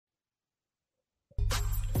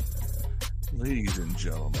Ladies and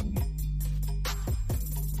gentlemen,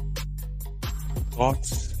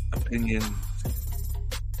 thoughts, opinions,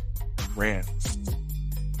 and rants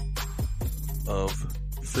of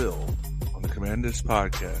Phil on the Commanders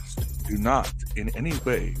podcast do not in any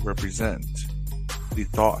way represent the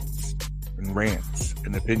thoughts and rants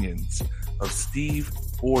and opinions of Steve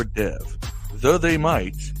or Dev, though they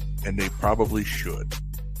might, and they probably should.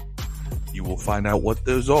 You will find out what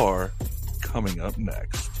those are coming up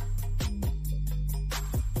next.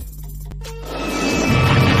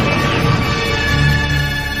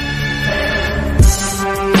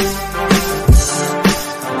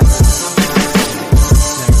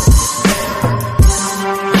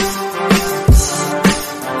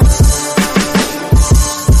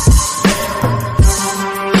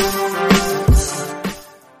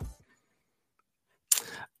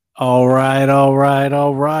 All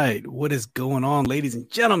right. What is going on, ladies and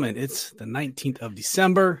gentlemen? It's the 19th of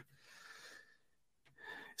December.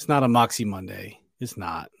 It's not a Moxie Monday. It's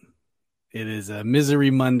not. It is a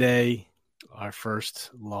Misery Monday, our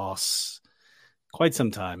first loss quite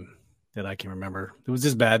some time that I can remember. It was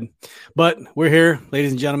this bad. But we're here,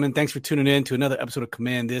 ladies and gentlemen. Thanks for tuning in to another episode of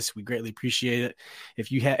Command This. We greatly appreciate it.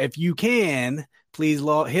 If you can, please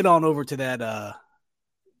hit on over to that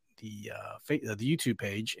the YouTube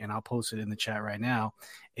page, and I'll post it in the chat right now,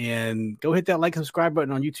 and go hit that like and subscribe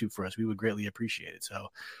button on YouTube for us. We would greatly appreciate it. So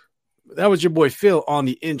that was your boy Phil on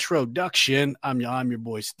the introduction. I'm your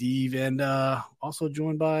boy Steve, and also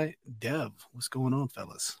joined by Dev. What's going on,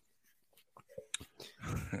 fellas?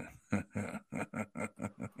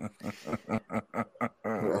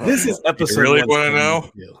 This is episode. You really want to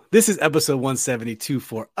know? This is episode 172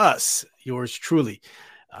 for us, yours truly.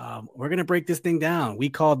 We're going to break this thing down. We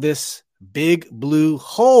call this Big Blue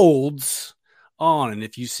Holds On. And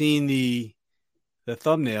if you've seen the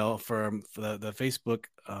thumbnail for the Facebook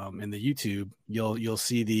and the YouTube, you'll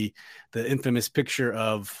see the infamous picture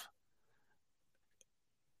of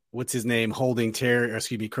what's his name holding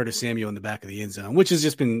Curtis Samuel in the back of the end zone, which has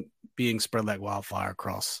just been being spread like wildfire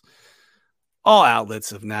across all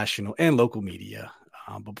outlets of national and local media.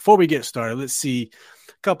 But before we get started, let's see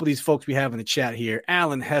a couple of these folks we have in the chat here.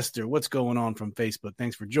 Alan Hester, what's going on from Facebook?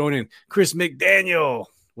 Thanks for joining. Chris McDaniel,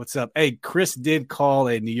 what's up? Hey, Chris did call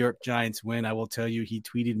a New York Giants win. I will tell you, he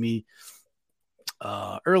tweeted me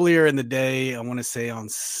earlier in the day, I want to say on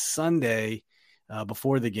Sunday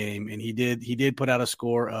before the game, and he did put out a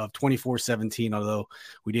score of 24-17, although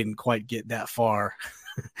we didn't quite get that far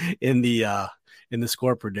in the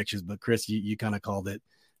score predictions. But Chris, you kind of called it.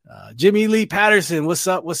 Jimmy Lee Patterson, what's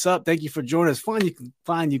up? Thank you for joining us.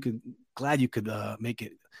 Glad you could make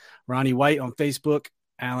it. Ronnie White on Facebook.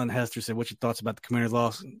 Alan Hester said, what's your thoughts about the Commanders'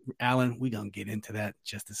 loss? Alan, we're going to get into that in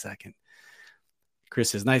just a second. Chris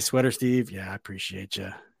says, nice sweater, Steve. Yeah, I appreciate you.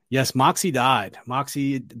 Yes, Moxie died.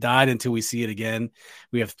 Moxie died until we see it again.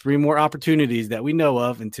 We have 3 more opportunities that we know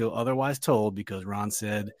of until otherwise told, because Ron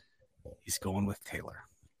said he's going with Taylor.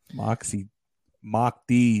 Moxie. Mock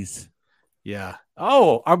these. Yeah.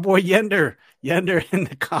 Oh, our boy Yender in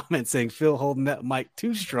the comments saying Phil holding that mic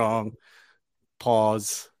too strong.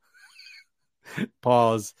 Pause.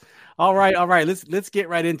 All right. Let's get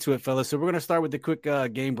right into it, fellas. So we're going to start with the quick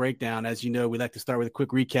game breakdown. As you know, we like to start with a quick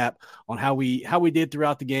recap on how we did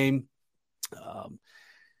throughout the game.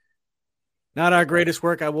 Not our greatest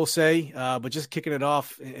work, I will say, but just kicking it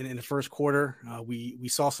off in the first quarter. We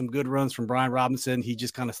saw some good runs from Brian Robinson. He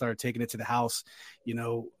just kind of started taking it to the house.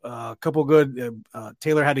 A couple good.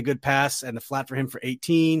 Taylor had a good pass and the flat for him for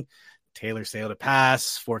 18. Taylor sailed a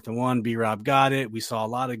pass, 4th and 1. B-Rob got it. We saw a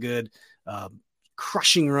lot of good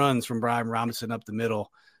crushing runs from Brian Robinson up the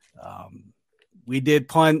middle. We did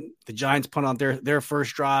punt. The Giants punt on their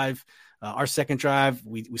first drive. Our second drive,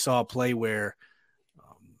 we saw a play where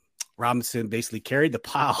Robinson basically carried the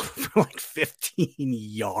pile for like 15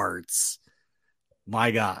 yards. My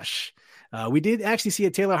gosh. We did actually see a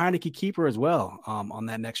Taylor Heineke keeper as well on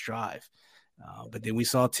that next drive. But then we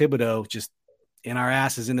saw Thibodeau just in our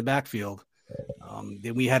asses in the backfield.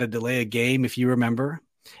 Then we had a delay of game, if you remember.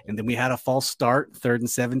 And then we had a false start, 3rd and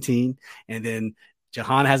 17. And then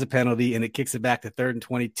Jahan has a penalty, and it kicks it back to 3rd and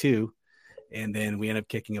 22. And then we end up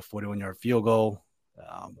kicking a 41-yard field goal.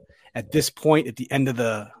 At this point, at the end of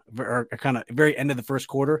very end of the first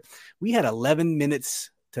quarter, we had 11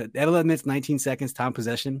 minutes, 19 seconds time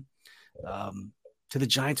possession to the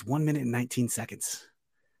Giants, 1 minute and 19 seconds.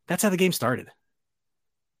 That's how the game started.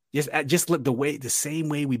 Just the same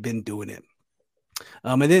way we've been doing it.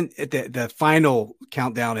 And then at the final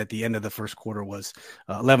countdown at the end of the first quarter was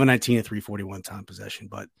 11-19 at 3:41 time possession.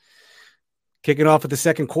 But kicking off at the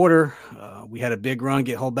second quarter, we had a big run,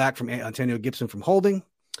 get held back from Antonio Gibson from holding.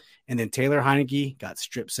 And then Taylor Heineke got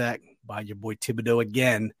strip sacked by your boy Thibodeau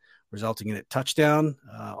again, resulting in a touchdown.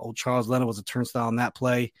 Old Charles Leno was a turnstile in that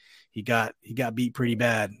play. He got beat pretty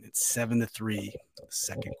bad. It's 7-3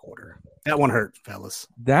 second quarter. That one hurt, fellas.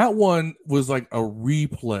 That one was like a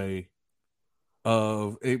replay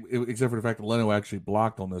of it, except for the fact that Leno actually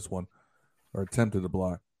blocked on this one, or attempted to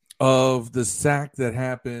block, of the sack that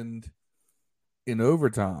happened in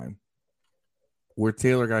overtime where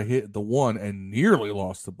Taylor got hit at the one and nearly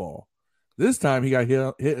lost the ball. This time he got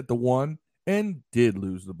hit at the one and did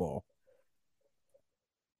lose the ball.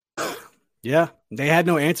 Yeah, they had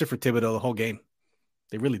no answer for Thibodeau the whole game.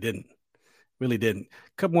 They really didn't. A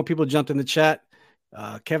couple more people jumped in the chat.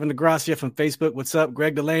 Kevin DeGracia from Facebook. What's up?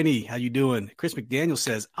 Greg Delaney. How you doing? Chris McDaniel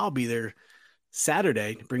says, I'll be there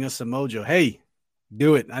Saturday to bring us some mojo. Hey,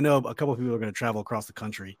 do it. I know a couple of people are going to travel across the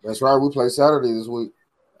country. That's right. We play Saturday this week.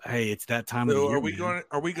 Hey, it's that time of the year.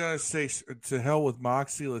 Are we going to say to hell with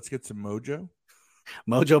Moxie? Let's get some mojo.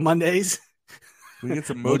 Mojo Mondays. We get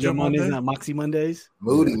some Mojo Mondays, not Moxie Mondays.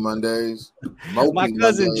 Moody Mondays. My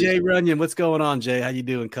cousin Mondays. Jay Runyon. What's going on, Jay? How you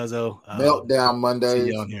doing, cuzzo? Meltdown Mondays.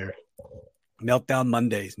 See you on here. Meltdown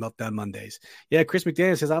Mondays. Yeah, Chris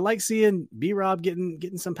McDaniel says I like seeing B-Rob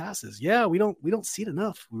getting some passes. Yeah, we don't see it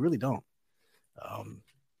enough. We really don't.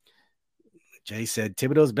 Jay said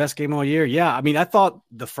Thibodeau's best game all year. Yeah, I mean, I thought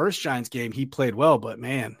the first Giants game he played well, but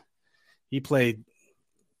man, he played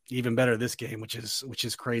even better this game, which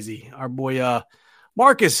is crazy. Our boy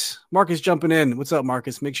Marcus jumping in. What's up,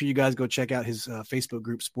 Marcus? Make sure you guys go check out his Facebook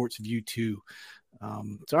group, Sports View 2. All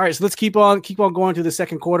right, so let's keep on going to the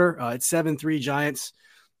second quarter. It's 7-3 Giants.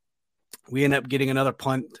 We end up getting another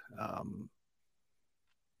punt on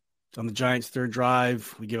the Giants' third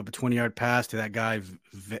drive. We give up a 20-yard pass to that guy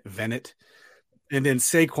Vennet. And then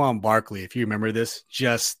Saquon Barkley, if you remember this,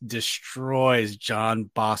 just destroys John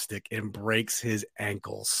Bostic and breaks his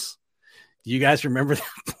ankles. Do you guys remember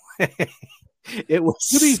that play? It was,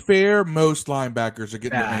 to be fair, most linebackers are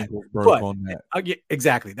getting their ankles broke on that.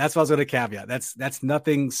 Exactly. That's what I was going to caveat. That's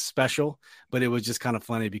nothing special, but it was just kind of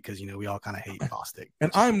funny because, we all kind of hate Bostic.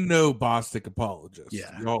 And I'm no Bostic apologist.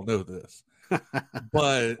 Yeah. You all know this.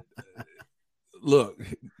 But look,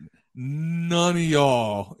 none of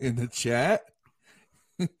y'all in the chat,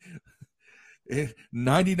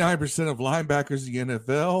 99% of linebackers in the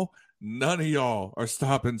NFL, none of y'all are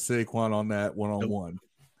stopping Saquon on that one-on-one.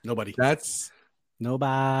 Nobody. That's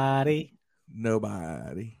nobody.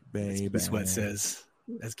 Baby. Keith Sweat says.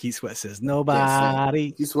 As Keith Sweat says,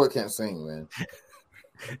 nobody. Keith Sweat can't sing, man.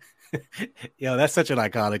 Yo, that's such an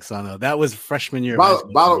iconic song, though. That was freshman year. By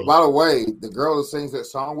the way, the girl that sings that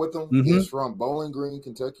song with him is from Bowling Green,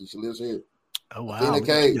 Kentucky. She lives here. Oh, wow. Tina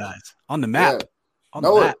Cage. Guys. On the map. Yeah. On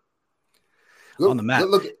the map. On the map.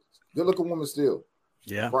 Good looking woman still.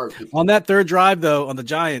 Yeah. On that third drive, though, on the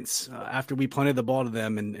Giants, after we punted the ball to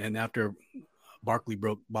them and after Barkley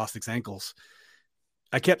broke Bostic's ankles,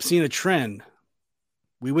 I kept seeing a trend.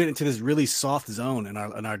 We went into this really soft zone, and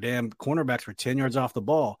our damn cornerbacks were 10 yards off the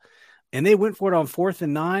ball. And they went for it on 4th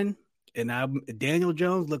and 9, and Daniel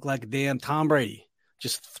Jones looked like a damn Tom Brady,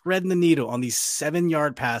 just threading the needle on these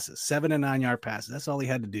 7-yard passes, 7 and 9 yard passes. That's all he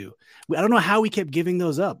had to do. I don't know how we kept giving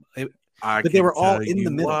those up. But they were all in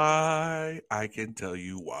the middle. I can tell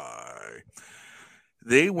you why.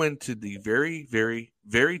 They went to the very, very,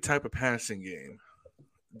 very type of passing game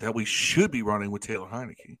that we should be running with Taylor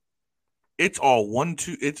Heineke. It's all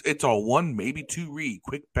 1-2. It's all 1, maybe 2 read,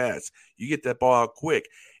 quick pass. You get that ball out quick.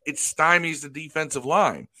 It stymies the defensive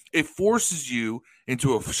line. It forces you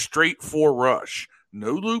into a straight 4 rush.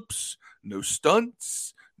 No loops, no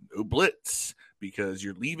stunts, no blitz, because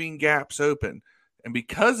you're leaving gaps open. And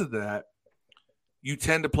because of that, you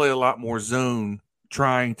tend to play a lot more zone,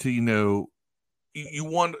 trying to,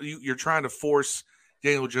 you're trying to force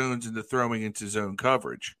Daniel Jones into throwing into zone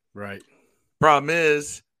coverage. Right. Problem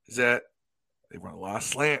is that they run a lot of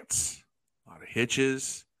slants, a lot of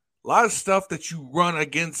hitches, a lot of stuff that you run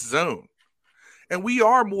against zone. And we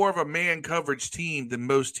are more of a man coverage team than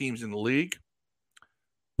most teams in the league.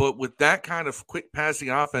 But with that kind of quick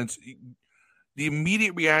passing offense, the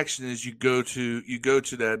immediate reaction is you go to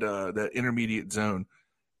that intermediate zone.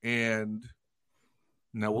 And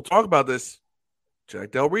now we'll talk about this.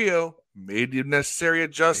 Jack Del Rio made the necessary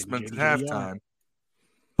adjustments at halftime.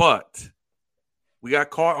 But we got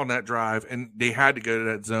caught on that drive, and they had to go to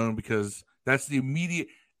that zone because that's the immediate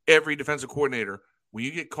 – every defensive coordinator, when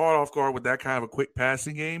you get caught off guard with that kind of a quick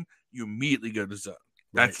passing game, you immediately go to zone.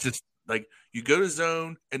 Right. That's just like you go to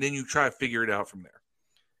zone, and then you try to figure it out from there.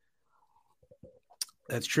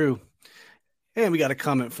 That's true. And we got a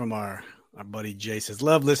comment from our buddy Jay says,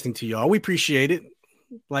 love listening to y'all. We appreciate it.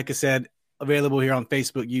 Like I said, available here on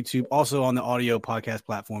Facebook, YouTube, also on the audio podcast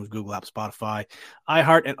platforms, Google App, Spotify,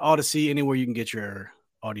 iHeart, and Odyssey, anywhere you can get your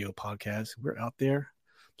audio podcast. We're out there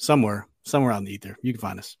somewhere out in the ether. You can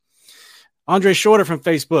find us. Andre Shorter from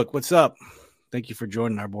Facebook. What's up? Thank you for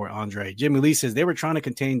joining our boy, Andre. Jimmy Lee says they were trying to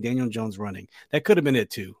contain Daniel Jones running. That could have been it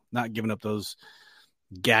too. Not giving up those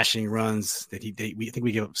gashing runs that I think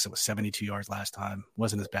we gave up 72 yards last time.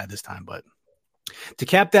 Wasn't as bad this time, but to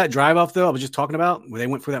cap that drive off though, I was just talking about where they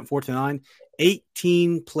went for that 4th and 9,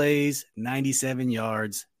 18 plays, 97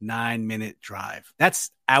 yards, 9-minute drive.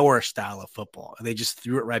 That's our style of football. And they just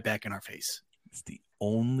threw it right back in our face. It's the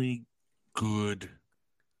only good,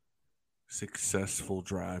 successful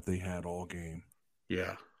drive they had all game.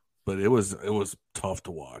 Yeah. But it was tough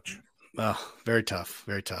to watch. Oh, very tough.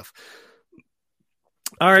 Very tough.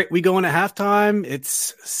 All right, we go into halftime.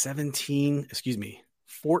 It's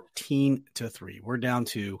 14-3. We're down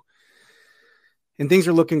 2. And things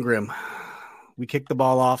are looking grim. We kick the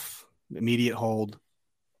ball off, immediate hold.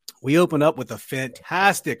 We open up with a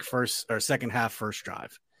fantastic second half first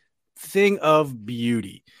drive. Thing of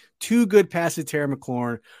beauty. 2 good passes to Terry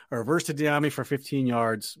McLaurin, a reverse to Diami for 15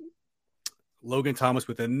 yards. Logan Thomas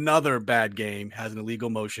with another bad game, has an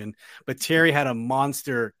illegal motion, but Terry had a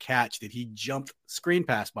monster catch that he jumped, screen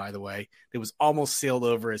pass, by the way, that was almost sailed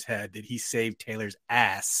over his head, that he saved Taylor's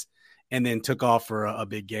ass and then took off for a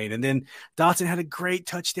big gain. And then Dotson had a great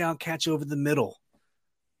touchdown catch over the middle.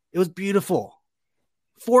 It was beautiful.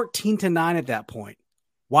 14-9 at that point.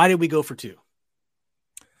 Why did we go for 2?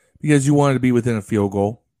 Because you wanted to be within a field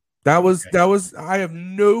goal. That was I have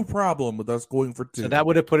no problem with us going for 2. So that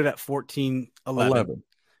would have put it at 14-11.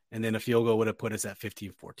 And then a field goal would have put us at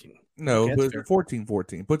 15-14. No, okay, but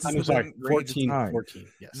 14-14. Puts us sorry, 14-14.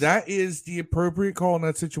 Yes. That is the appropriate call in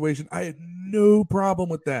that situation. I had no problem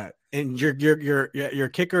with that. And your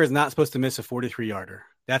kicker is not supposed to miss a 43-yarder.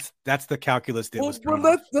 That's the calculus that was thrown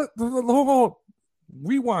off. Hold on.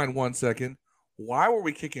 Rewind 1 second. Why were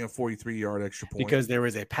we kicking a 43-yard extra point? Because there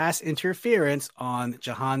was a pass interference on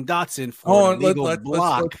Jahan Dotson for an illegal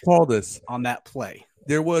block. Let's call this on that play.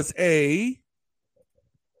 There was a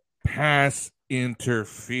pass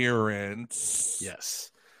interference. Yes.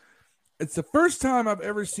 It's the first time I've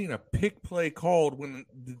ever seen a pick play called when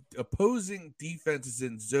the opposing defense is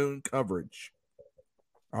in zone coverage.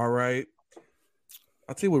 All right.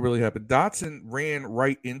 I'll tell you what really happened. Dotson ran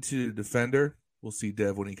right into the defender. We'll see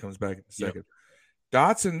Dev when he comes back in a second. Yep.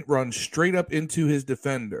 Dotson runs straight up into his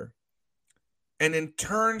defender and then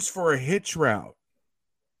turns for a hitch route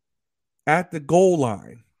at the goal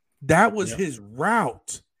line. That was his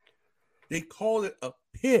route. They called it a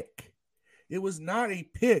pick. It was not a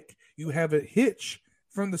pick. You have a hitch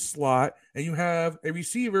from the slot and you have a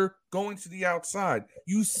receiver going to the outside.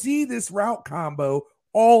 You see this route combo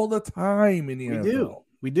all the time in the NFL.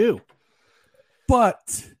 We do.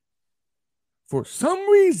 But for some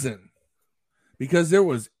reason, because there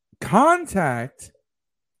was contact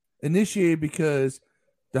initiated because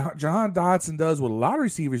Jahan Dotson does what a lot of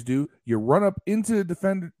receivers do. You run up into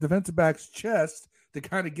the defensive back's chest to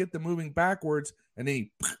kind of get them moving backwards, and then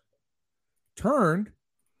he turned.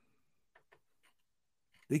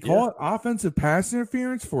 They call it offensive pass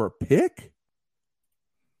interference for a pick?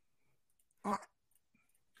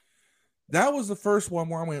 That was the first one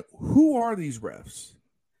where I went, who are these refs?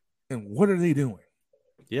 And what are they doing?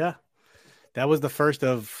 Yeah. That was the first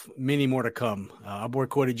of many more to come. Our boy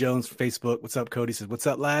Cody Jones from Facebook. What's up, Cody? Says, what's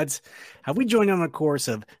up, lads? Have we joined on a course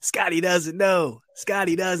of Scotty doesn't know?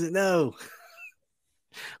 Scotty doesn't know.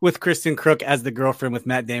 With Kristen Crook as the girlfriend with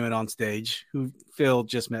Matt Damon on stage, who Phil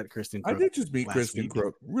just met Kristen Crook. I did just meet Kristen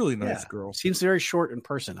Crook. Really nice girl. Seems very short in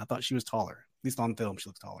person. I thought she was taller. At least on film, she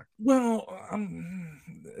looks taller. Well,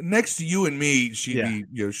 next to you and me, she'd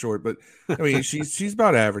be short, but I mean, she's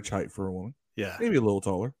about average height for a woman. Yeah. Maybe a little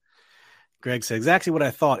taller. Greg said exactly what I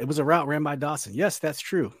thought. It was a route ran by Dotson. Yes, that's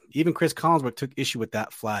true. Even Chris Collinsworth took issue with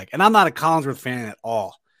that flag. And I'm not a Collinsworth fan at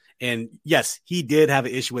all. And yes, he did have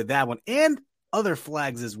an issue with that one and other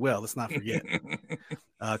flags as well. Let's not forget.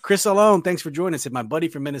 Chris Alone, thanks for joining us. My buddy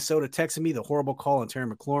from Minnesota texted me the horrible call on Terry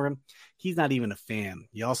McLaurin. He's not even a fan.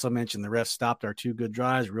 He also mentioned the refs stopped our 2 good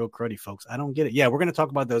drives. Real cruddy, folks. I don't get it. Yeah, we're going to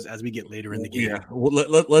talk about those as we get later in the game. Yeah, well,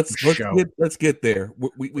 let's get there.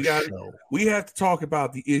 We have to talk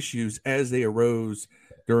about the issues as they arose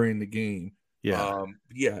during the game. Yeah,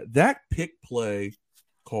 that pick play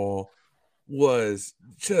call was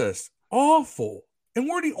just awful, and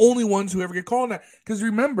we're the only ones who ever get called that. Because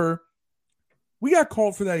remember, we got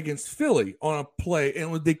called for that against Philly on a play,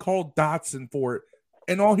 and they called Dotson for it.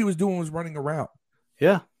 And all he was doing was running around.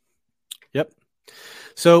 Yeah. Yep.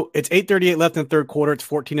 So it's 8:38 left in the third quarter. It's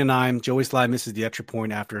 14-9. Joey Slye misses the extra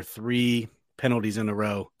point after 3 penalties in a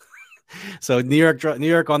row. So New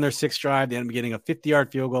York on their sixth drive, they end up getting a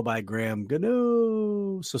 50-yard field goal by Graham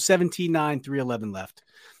Gano. So 17-9, 3:11 left.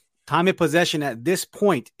 Time of possession at this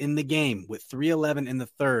point in the game with 3:11 in the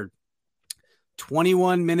third.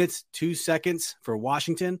 21 minutes, 2 seconds for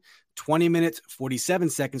Washington. 20 minutes, 47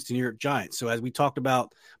 seconds to New York Giants. So as we talked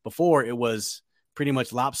about before, it was pretty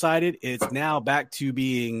much lopsided. It's now back to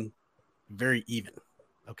being very even.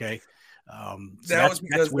 Okay. So that was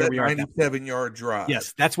because of that 97-yard drive.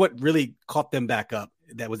 Yes, that's what really caught them back up.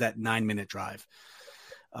 That was that 9-minute drive.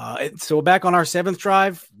 So back on our 7th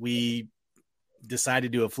drive, we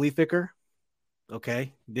decided to do a flea flicker.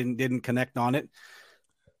 Okay, didn't connect on it.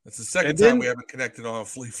 That's the second time we haven't connected on a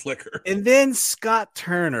flea flicker. And then Scott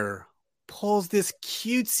Turner pulls this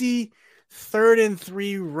cutesy 3rd and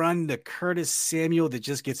 3 run to Curtis Samuel that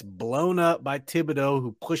just gets blown up by Thibodeau,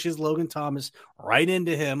 who pushes Logan Thomas right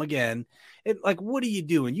into him again. What are you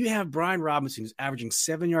doing? You have Brian Robinson who's averaging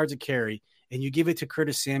 7 yards a carry, and you give it to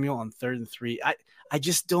Curtis Samuel on 3rd and 3. I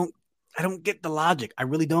just don't get the logic. I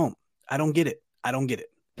really don't. I don't get it.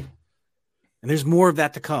 And there's more of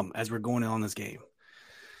that to come as we're going on this game.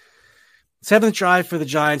 7th drive for the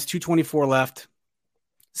Giants, 2:24 left.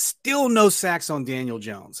 Still no sacks on Daniel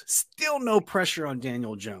Jones. Still no pressure on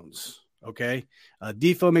Daniel Jones. Okay.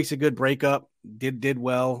 Defoe makes a good breakup. Did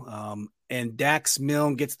well. And Dax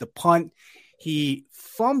Milne gets the punt. He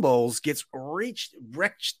fumbles, gets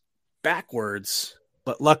wrecked backwards,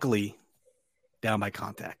 but luckily down by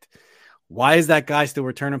contact. Why is that guy still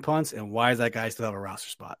returning punts? And why is that guy still have a roster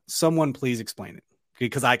spot? Someone please explain it,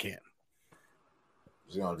 because I can't.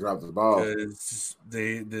 He's going to drop the ball. He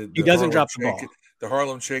doesn't drop the ball. The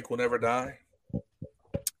Harlem Shake will never die.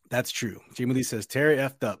 That's true. Jamie Lee says, Terry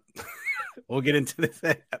effed up. We'll get into this.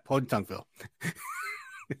 Hold your tongue, Phil.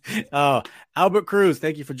 Albert Cruz,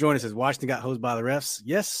 thank you for joining us. Says Washington got hosed by the refs.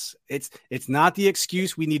 Yes, it's not the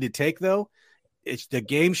excuse we need to take, though. It's the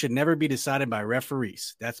game should never be decided by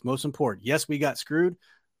referees. That's most important. Yes, we got screwed,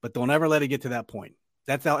 but don't ever let it get to that point.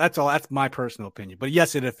 That's all. That's my personal opinion. But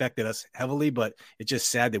yes, it affected us heavily, but it's just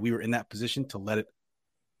sad that we were in that position to let it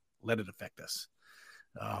affect us.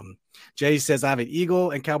 Jay says, I have an Eagle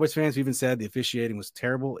and Cowboys fans who even said the officiating was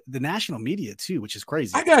terrible. The national media too, which is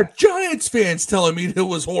crazy. I got Giants fans telling me it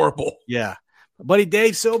was horrible. Yeah. Buddy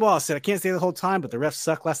Dave Soball said, I can't stay the whole time, but the refs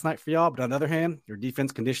suck last night for y'all. But on the other hand, your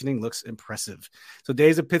defense conditioning looks impressive. So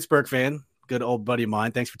Dave's a Pittsburgh fan. Good old buddy of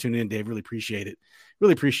mine. Thanks for tuning in, Dave. Really appreciate it.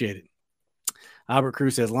 Albert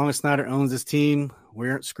Cruz says, as long as Snyder owns this team, we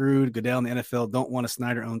aren't screwed. Goodell and the NFL don't want a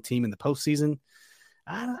Snyder-owned team in the postseason.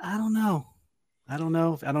 I don't know. I don't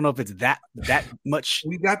know if it's that much.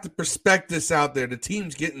 We got the prospectus out there. The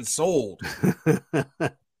team's getting sold.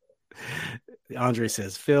 Andre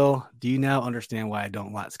says, Phil, do you now understand why I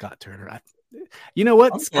don't like Scott Turner? You know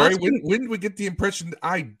what? I'm sorry. When did we get the impression that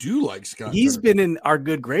I do like Scott He's Turner? Been in our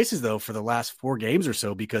good graces, though, for the last 4 games or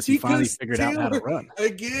so because he finally figured out how to run.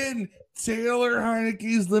 Again, Taylor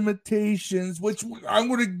Heineke's limitations, which I'm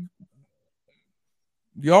going to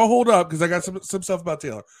 – y'all hold up because I got some stuff about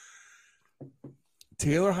Taylor.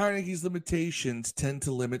 Taylor Heineke's limitations tend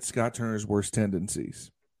to limit Scott Turner's worst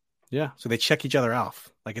tendencies. Yeah, so they check each other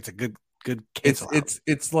off. Like it's a good cancel out.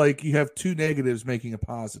 It's like you have 2 negatives making a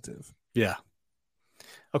positive. Yeah.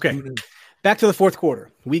 Okay. Back to the fourth quarter.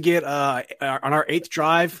 We get on our 8th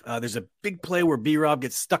drive. There's a big play where B-Rob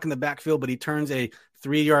gets stuck in the backfield, but he turns a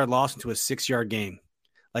 3-yard loss into a 6-yard gain.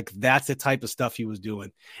 Like that's the type of stuff he was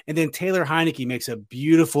doing. And then Taylor Heinicke makes a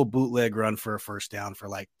beautiful bootleg run for a first down for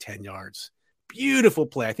like 10 yards. Beautiful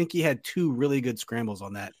play. I think he had 2 really good scrambles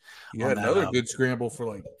on that. Yeah, another good scramble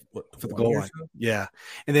for for the goal line. Yeah.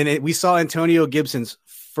 And then we saw Antonio Gibson's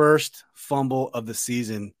first fumble of the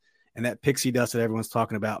season, and that pixie dust that everyone's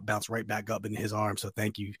talking about bounced right back up in his arm. So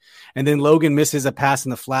thank you. And then Logan misses a pass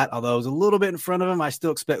in the flat, although it was a little bit in front of him. I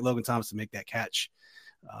still expect Logan Thomas to make that catch.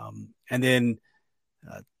 And then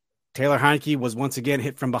Taylor Heinicke was once again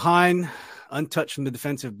hit from behind, untouched from the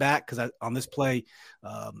defensive back because on this play,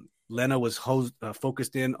 Leno was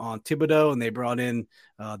focused in on Thibodeau, and they brought in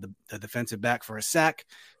the defensive back for a sack.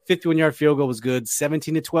 51-yard field goal was good,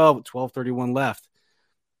 17-12 with 12:31 left.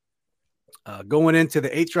 Going into the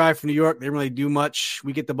 8th drive for New York, they didn't really do much.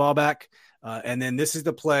 We get the ball back, and then this is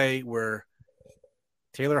the play where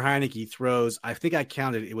Taylor Heinicke throws, I think I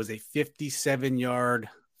counted, it was a 57-yard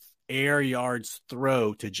air yards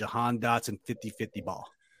throw to Jahan Dotson, 50-50 ball.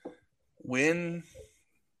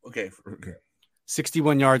 Okay.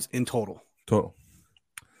 61 yards in total.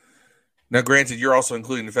 Now, granted, you're also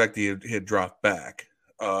including the fact that he had dropped back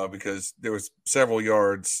because there was several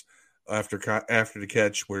yards after the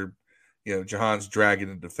catch where Jahan's dragging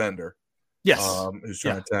the defender. Yes, who's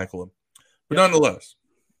trying to tackle him. But nonetheless,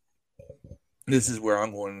 this is where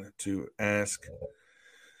I'm going to ask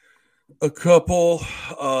a couple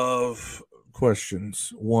of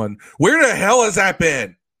questions. One, where the hell has that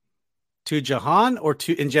been? To Jahan or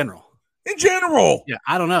in general? In general. Yeah,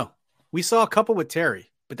 I don't know. We saw a couple with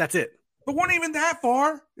Terry, but that's it. But wasn't even that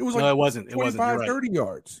far. It was like it wasn't. 25, 30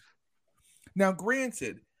 yards. Now,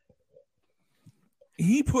 granted,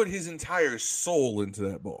 he put his entire soul into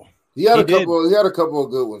that ball. He had a couple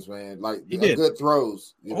of good ones, man. Like good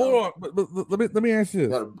throws. Hold on, but let me ask you.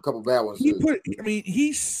 He had a couple bad ones.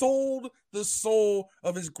 He sold the soul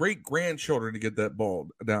of his great grandchildren to get that ball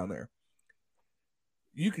down there.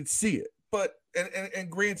 You could see it, but and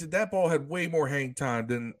granted, that ball had way more hang time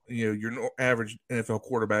than your average NFL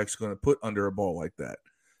quarterback's going to put under a ball like that.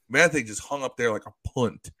 Man, that thing just hung up there like a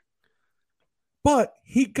punt. But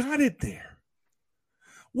he got it there.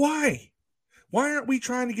 Why? Why aren't we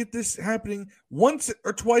trying to get this happening once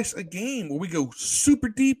or twice a game where we go super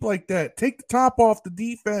deep like that? Take the top off the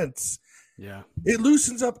defense. Yeah. It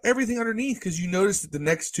loosens up everything underneath because you notice that the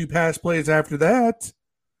next two pass plays after that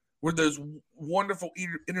were those wonderful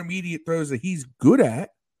intermediate throws that he's good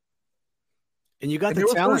at. And you got the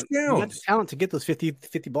talent. You got the talent to get those 50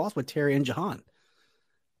 balls with Terry and Jahan.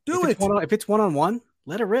 If it's one-on-one,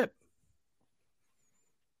 let it rip.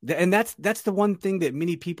 And that's the one thing that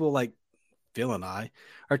many people like Phil and I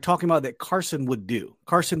are talking about that Carson will do.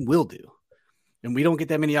 And we don't get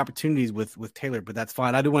that many opportunities with Taylor, but that's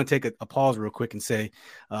fine. I do want to take a pause real quick and say,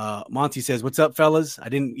 Monty says, "What's up, fellas? I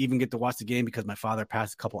didn't even get to watch the game because my father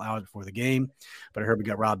passed a couple hours before the game, but I heard we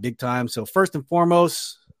got robbed big time. So first and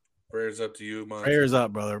foremost, prayers up to you, Monty. Prayers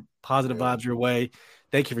up, brother. Positive vibes your way.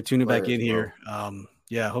 Thank you for tuning back in here.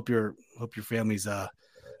 Hope your family's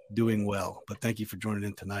doing well, but thank you for joining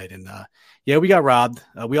in tonight. And we got robbed.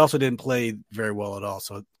 We also didn't play very well at all.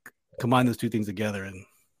 So combine those two things together and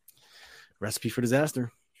recipe for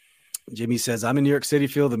disaster. Jimmy says, I'm in New York City,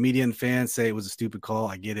 Phil. The media and fans say it was a stupid call.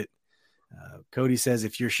 I get it. Cody says,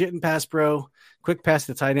 if you're shitting pass, bro, quick pass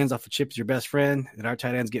to the tight ends off of Chip is your best friend. Did our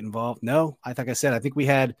tight ends get involved? No. I think we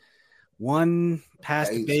had one pass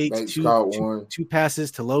to Bates, two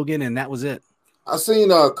passes to Logan, and that was it. I seen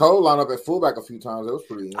Cole line up at fullback a few times. That was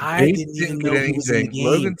pretty. I didn't even know he was in the game.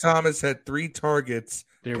 Logan Thomas had 3 targets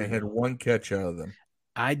and had 1 catch out of them.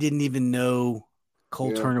 I didn't even know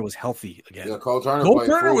Cole Turner was healthy again. Yeah, Cole Turner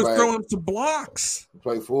was throwing some blocks. He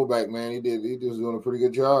played fullback, man. He was doing a pretty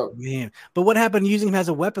good job. Man, but what happened using him as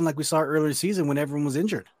a weapon like we saw earlier this season when everyone was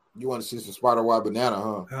injured? You want to see some spider wide banana,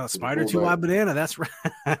 huh? Oh, spider 2-wide banana. That's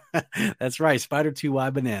right. That's right. Spider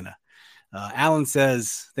 2-wide banana. Alan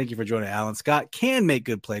says, thank you for joining, Alan. Scott can make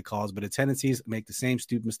good play calls, but his tendencies make the same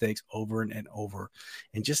stupid mistakes over and over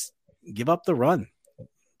and just give up the run.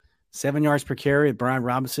 7 yards per carry at Brian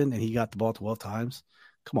Robinson, and he got the ball 12 times.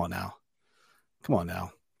 Come on now.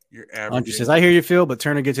 You're averaging. Andre says, I hear you, Phil, but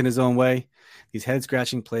Turner gets in his own way. These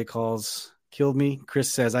head-scratching play calls killed me. Chris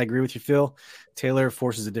says, I agree with you, Phil. Taylor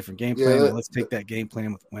forces a different game plan. Let's take that game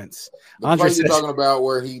plan with Wentz. The Andre play you're talking about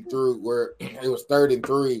where it was 3rd and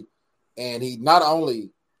 3, and he not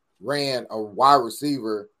only ran a wide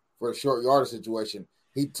receiver for a short yardage situation,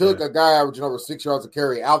 he took a guy averaging over 6 yards a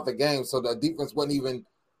carry out the game, so the defense wasn't even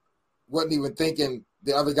thinking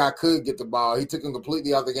the other guy could get the ball. He took him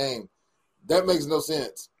completely out of the game. That makes no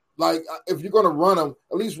sense. Like, if you're going to run him,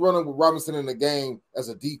 at least run him with Robinson in the game as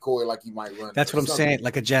a decoy like he might run. That's what I'm saying,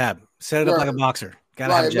 like a jab. Set it up like a boxer.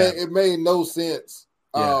 Gotta have a jab. It made no sense.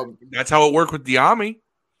 Yeah. That's how it worked with Diami.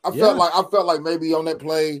 I felt like maybe on that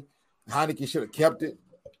play, Heineke should have kept it.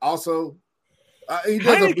 Also, he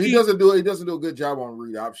doesn't do a good job on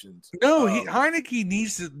read options. No, Heineke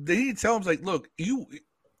needs to. They need to tell him, like, look, you.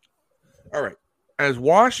 All right, as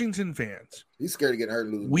Washington fans, he's scared of getting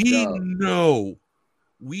hurt.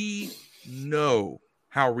 We know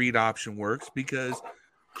how read option works because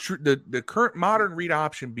the current modern read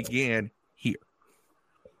option began here.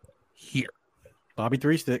 Bobby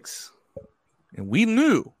 3 sticks, and we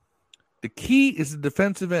knew the key is the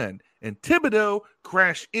defensive end. And Thibodeau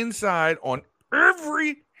crashed inside on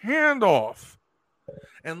every handoff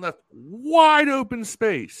and left wide open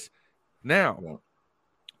space. Now,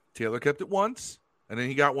 Taylor kept it once, and then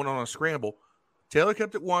he got one on a scramble. Taylor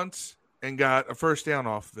kept it once and got a first down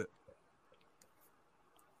off of it.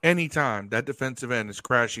 Anytime that defensive end is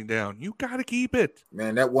crashing down, you got to keep it.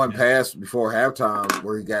 Man, that one pass before halftime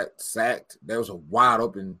where he got sacked, that was a wide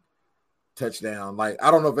open touchdown. Like,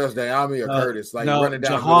 I don't know if that's Dayami or Curtis. Like, no, running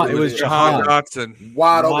down. Jahan, it was Jahan Jahan. Dotson.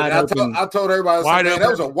 Wide open. Wide open. I told everybody, Wide man, that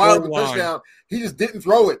was a open wide open goal line. touchdown. He just didn't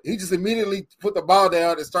throw it. He just immediately put the ball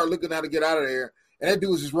down and started looking how to get out of there. And that dude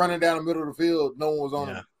was just running down the middle of the field. No one was on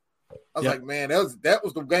him. I was like, man, that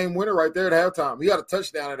was the game winner right there at halftime. He got a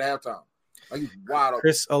touchdown at halftime. Like, he's wide open.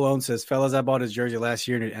 Chris Alone says, fellas, I bought his jersey last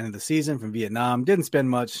year at the end of the season from Vietnam. Didn't spend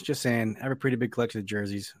much. Just saying, I have a pretty big collection of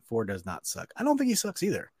jerseys. Ford does not suck. I don't think he sucks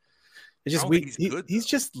either. It's just he's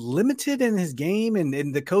just limited in his game,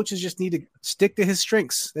 and the coaches just need to stick to his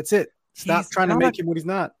strengths. That's it. Stop trying to make him what he's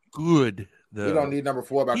not. Good. Though. We don't need number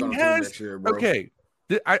 4 back on the team next year, bro. Okay.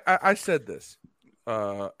 I said this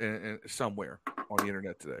in somewhere on the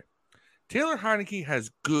internet today. Taylor Heineke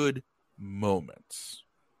has good moments.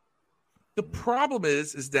 The problem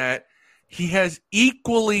is that he has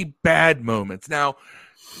equally bad moments. Now,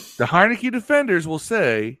 the Heineke defenders will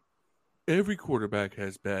say every quarterback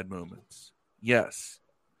has bad moments. Yes.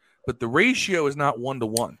 But the ratio is not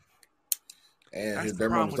 1-to-1. And their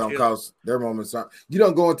moments don't cost. Their moments aren't. You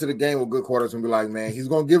don't go into the game with good quarters and be like, man, he's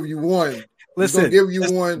going to give you one. Listen, give you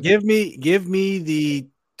one. Give me the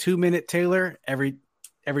 2-minute Taylor every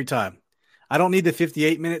time. I don't need the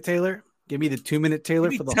 58-minute Taylor. Give me the 2-minute Taylor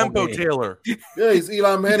for the tempo whole game. Taylor. Yeah, he's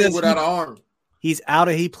Eli Manning without an arm.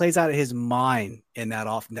 He plays out of his mind in that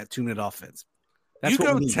 2-minute offense. That's you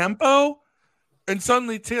go tempo, and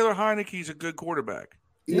suddenly Taylor Heineke's a good quarterback.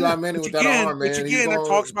 Eli Manning without an arm, man. Which again, that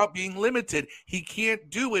talks about being limited. He can't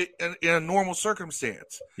do it in a normal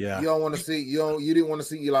circumstance. Yeah, you don't want to see you didn't want to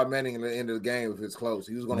see Eli Manning in the end of the game if it's close.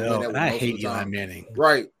 He was going to win that. And I hate Eli Manning.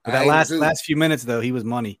 Right, but that last few minutes though, he was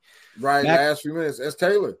money. Right, last few minutes. That's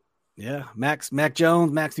Taylor. Yeah, Max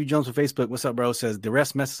Jones from Facebook. What's up, bro? Says the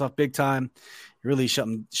refs mess us up big time. Really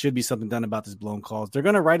should be something done about this blown calls. They're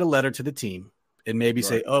going to write a letter to the team and maybe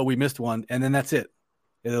say, "Oh, we missed one," and then that's it.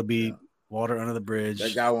 It'll be water under the bridge.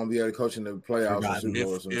 That guy won't be able to coach in the playoffs or Super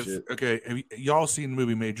Bowl or some shit. Okay, have y'all seen the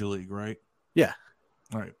movie Major League, right? Yeah.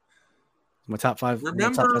 All right. My top 5.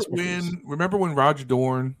 Remember when Roger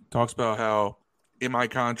Dorn talks about how in my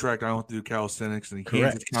contract I don't have to do calisthenics, and he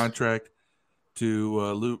hands his contract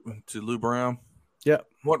to Lou Brown? Yeah.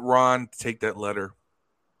 I want Ron to take that letter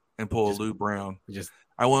and pull a Lou Brown.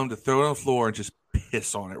 I want him to throw it on the floor and just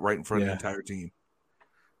piss on it right in front of the entire team.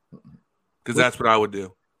 Because that's what I would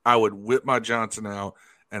do. I would whip my Johnson out,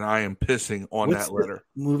 and I am pissing on that letter.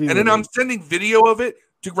 And then I'm sending video of it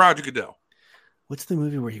to Roger Goodell. What's the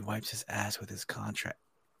movie where he wipes his ass with his contract?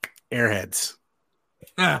 Airheads.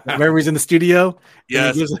 Remember he's in the studio?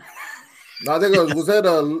 Yes. No, I think was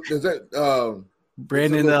that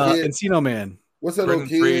Brandon Encino Man. What's that little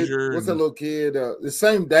kid? What's that little kid? The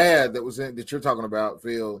same dad that you're talking about,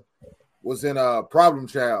 Phil, was in Problem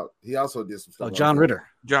Child. He also did some stuff. Oh, John Ritter.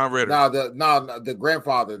 John Ritter. No, the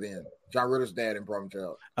grandfather then. John Ritter's dad in Problem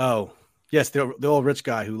Child. Oh, yes, the old rich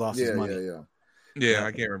guy who lost his money. Yeah,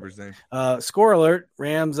 I can't remember his name. Score alert: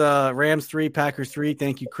 Rams 3, Packers 3.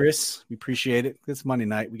 Thank you, Chris. We appreciate it. It's Monday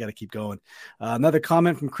night. We got to keep going. Another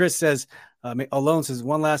comment from Chris says, Alone says,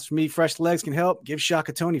 one last for me. Fresh legs can help. Give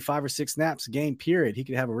Shaka Toney 5 or 6 snaps a game, period. He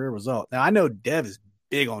could have a real result. Now, I know Dev is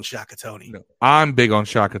big on Shaka Toney. No, I'm big on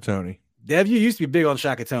Shaka Toney. Dev, you used to be big on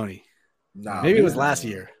Shaka Toney. No, maybe it was last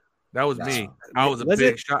year. That was me. I was a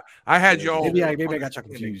big shot. I had y'all. Maybe I got you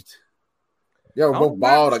confused. Yeah, we're both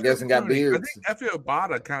bald, I guess, and got beards. I think Efe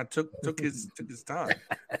Obada kind of took his time.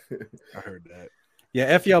 I heard that.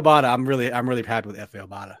 Yeah, Efe Obada. I'm really happy with Efe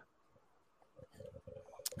Obada.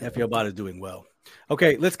 Efe Obada is doing well.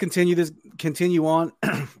 Okay, let's continue on.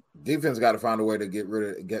 Defense got to find a way to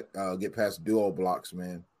get past duo blocks,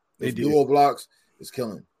 man. Duo blocks is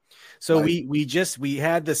killing. So we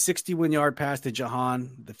had the 61-yard pass to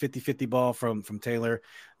Jahan, the 50-50 ball from Taylor.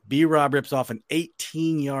 B-Rob rips off an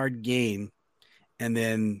 18-yard gain, and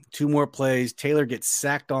then 2 more plays. Taylor gets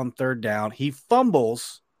sacked on 3rd down. He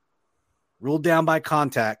fumbles, ruled down by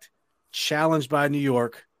contact, challenged by New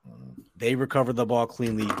York. They recovered the ball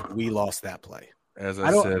cleanly. We lost that play. As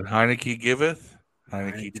I said, Heineke giveth,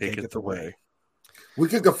 Heineke taketh away. We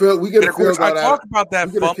get a field goal. I talk about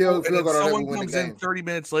that fumble, and then someone comes in 30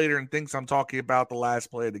 minutes later and thinks I'm talking about the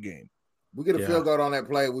last play of the game. We get a field goal on that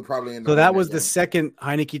play, we probably end up. So that was the second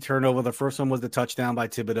Heineke turnover. The first one was the touchdown by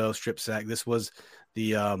Thibodeau, strip sack. This was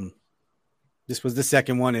the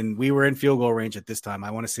second one, and we were in field goal range at this time.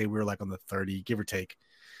 I want to say we were like on the 30, give or take.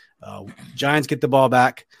 Giants get the ball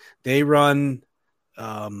back. They run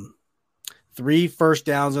 3 first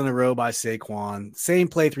downs in a row by Saquon. Same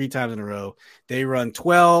play 3 times in a row. They run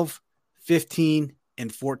 12, 15,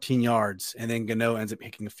 and 14 yards, and then Gano ends up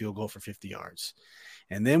kicking a field goal for 50 yards.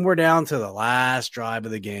 And then we're down to the last drive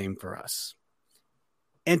of the game for us.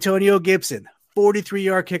 Antonio Gibson,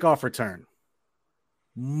 43-yard kickoff return.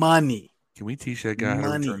 Money. Can we teach that guy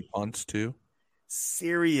how to return punts too?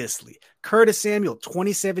 Seriously. Curtis Samuel,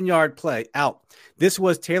 27-yard play out. This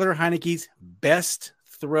was Taylor Heinicke's best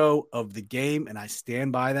throw of the game, and I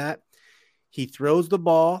stand by that. He throws the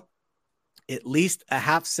ball at least a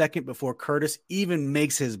half second before Curtis even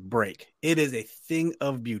makes his break. It is a thing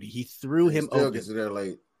of beauty. He threw him still open. Gets there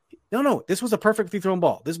late. No. This was a perfectly thrown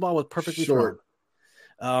ball. This ball was perfectly thrown.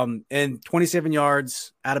 And 27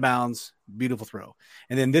 yards out of bounds. Beautiful throw.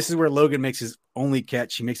 And then this is where Logan makes his only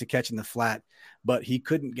catch. He makes a catch in the flat, but he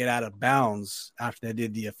couldn't get out of bounds after they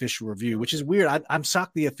did the official review, which is weird. I'm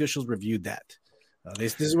shocked the officials reviewed that.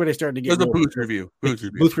 This is where they started to get the booth review.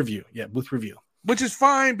 Booth review. Yeah, booth review. Which is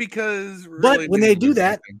fine because but when they do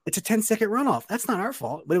that, it's a 10-second runoff. That's not our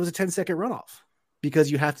fault, but it was a 10-second runoff because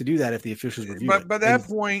you have to do that if the officials review it. But by that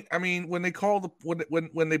point, I mean, when they call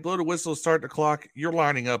when they blow the whistle, start the clock, you're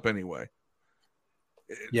lining up anyway.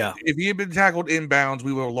 Yeah. If he had been tackled inbounds,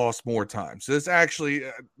 we would have lost more time. So it's actually,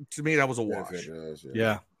 to me, that was a wash.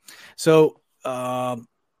 Yeah. So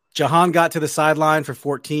Jahan got to the sideline for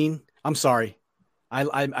 14. I'm sorry.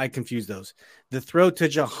 I confused those. The throw to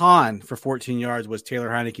Jahan for 14 yards was Taylor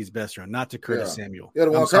Heinicke's best run, not to Curtis Samuel. Yeah,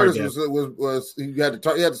 the one Curtis was he had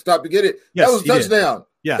to stop to get it. Yes, that was a touchdown. Did.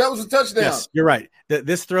 Yeah, that was a touchdown. Yes, you're right.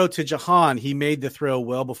 This throw to Jahan, he made the throw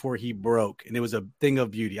well before he broke, and it was a thing of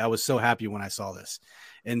beauty. I was so happy when I saw this.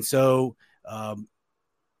 And so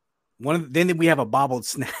then we have a bobbled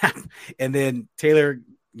snap, and then Taylor,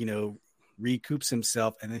 recoups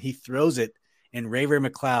himself, and then he throws it. And Ray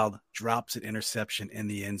McCloud drops an interception in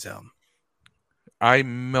the end zone. I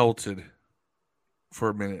melted for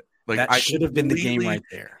a minute. Like that should have been the game right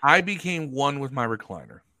there. I became one with my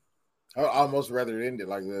recliner. I almost rather end it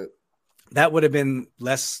like that. That would have been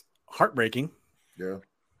less heartbreaking. Yeah,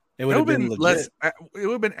 it would have been less. It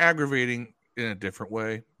would have been aggravating in a different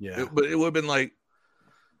way. Yeah, but it would have been like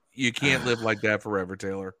you can't live like that forever,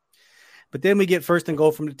 Taylor. But then we get first and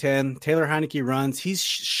goal from the 10. Taylor Heinicke runs. He's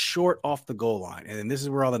short off the goal line. And this is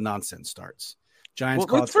where all the nonsense starts. Giants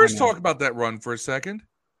well, let's first talk about that run for a second.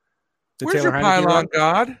 Where's Taylor your pylon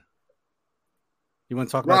god? You want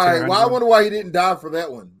to talk about right? Well, I wonder why he didn't die for that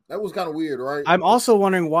one. That was kind of weird, right? I'm also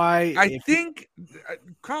wondering why. I think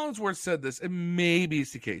Collinsworth said this, and maybe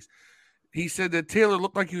it's the case. He said that Taylor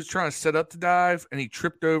looked like he was trying to set up to dive, and he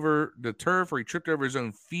tripped over the turf, or he tripped over his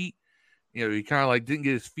own feet. He kind of like didn't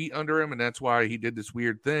get his feet under him, and that's why he did this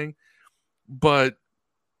weird thing. But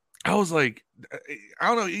I was like, I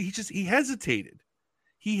don't know. He hesitated.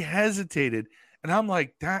 And I'm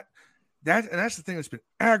like, and that's the thing that's been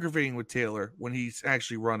aggravating with Taylor when he's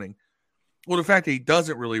actually running. Well, the fact that he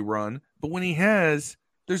doesn't really run, but when he has,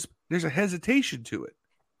 there's a hesitation to it.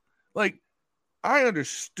 Like, I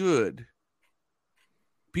understood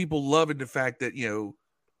people loving the fact that,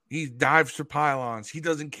 he dives for pylons. He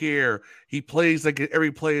doesn't care. He plays like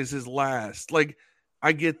every play is his last. Like,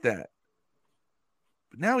 I get that.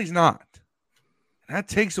 But now he's not. And that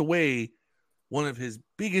takes away one of his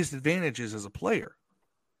biggest advantages as a player.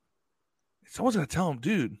 Someone's going to tell him,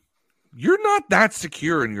 dude, you're not that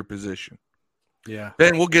secure in your position. Yeah.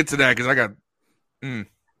 Ben, we'll get to that because I got...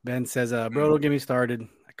 Ben says, bro, don't get me started.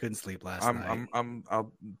 I couldn't sleep last night.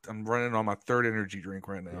 I'm running on my third energy drink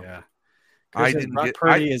right now. Yeah. Brock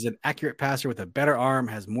Purdy is an accurate passer with a better arm,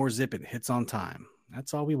 has more zip, and hits on time.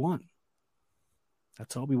 That's all we want. But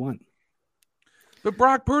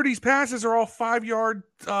Brock Purdy's passes are all 5-yard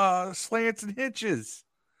slants and hitches.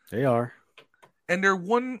 They are. And they're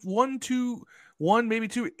one, maybe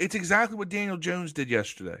two. It's exactly what Daniel Jones did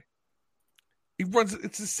yesterday. He runs,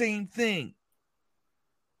 it's the same thing.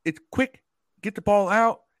 It's quick, get the ball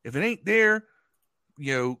out. If it ain't there,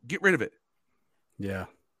 get rid of it. Yeah.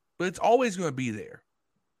 But it's always going to be there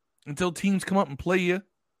until teams come up and play you.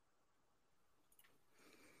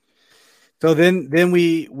 So then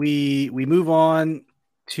we move on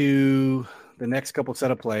to the next couple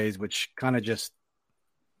set of plays, which kind of just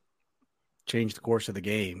changed the course of the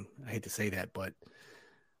game. I hate to say that, but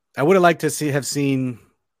I would have liked to have seen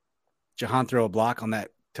Jahan throw a block on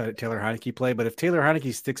that Taylor Heinicke play. But if Taylor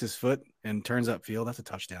Heinicke sticks his foot and turns upfield, that's a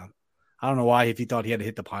touchdown. I don't know why, if he thought he had to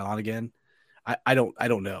hit the pylon again. I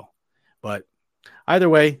don't know. But either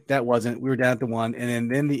way, that wasn't. We were down to 1.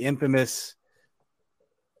 And then the infamous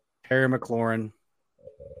Terry McLaurin.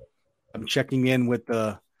 I'm checking in with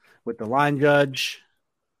the line judge.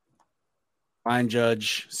 Line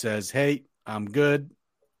judge says, hey, I'm good.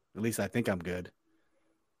 At least I think I'm good.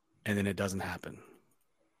 And then it doesn't happen.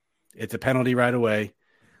 It's a penalty right away.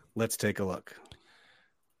 Let's take a look.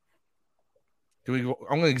 I'm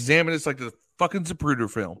going to examine this like the fucking Zapruder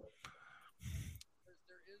film.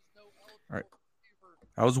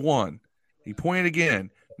 That was one. He pointed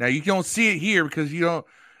again. Now you don't see it here because you don't.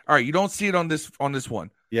 All right, you don't see it on this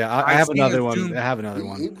one. Yeah, I have another one. Zoom. I have another He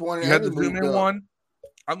one. pointed. You have the zoom in one.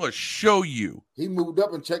 I'm going to show you. He moved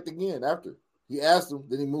up and checked again after. He asked him,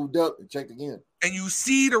 then he moved up and checked again. And you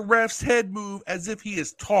see the ref's head move as if he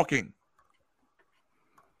is talking.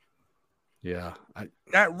 Yeah.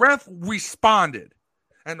 That ref responded.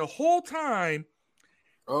 And the whole time,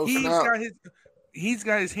 he's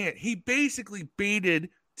got his hand. He basically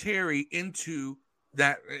baited Terry into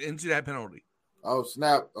that penalty. Oh,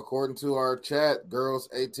 snap. According to our chat, Girls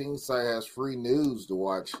 18 site has free news to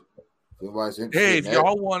watch. Hey, if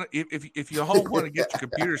y'all want to get your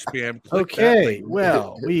computer spam, okay,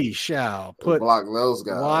 well, we shall block those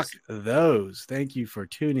guys. Block those. Thank you for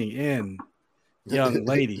tuning in, young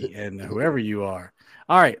lady, and whoever you are.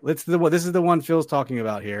 All right, this is the one Phil's talking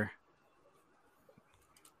about here.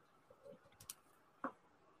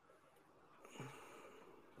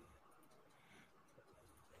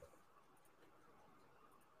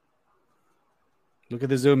 Look at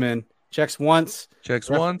the zoom in. Checks once.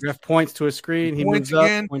 Ref points to a screen. He moves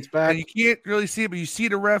up, points back. And you can't really see it, but you see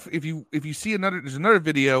the ref. If you see there's another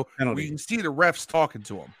video where you can see the refs talking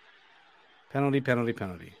to him.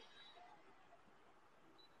 Penalty.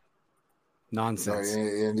 Nonsense.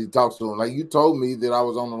 And he talks to him like you told me that I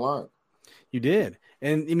was on the line. You did.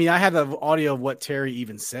 And I mean, I have the audio of what Terry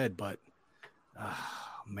even said, but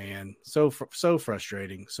man, so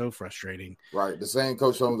frustrating. Right. The same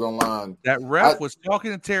Coach Holmes online. That ref was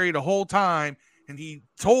talking to Terry the whole time, and he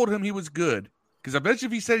told him he was good. Because I bet you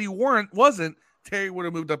if he said he wasn't, Terry would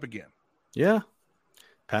have moved up again. Yeah.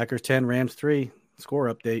 Packers 10, Rams 3. Score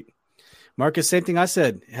update. Marcus, same thing I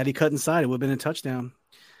said. Had he cut inside, it would have been a touchdown.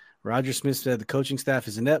 Roger Smith said the coaching staff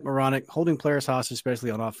is inept, moronic, holding players hostage,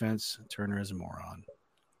 especially on offense. Turner is a moron.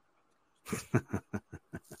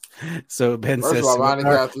 So Ben says, first of all, Ronnie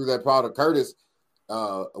got through that ball to Curtis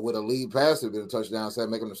with a lead pass, it would have been a touchdown. Said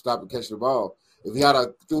make him to stop and catch the ball. If he had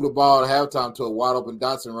threw the ball at halftime to a wide open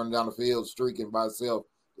Dotson running down the field, streaking by himself,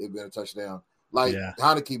 it'd been a touchdown.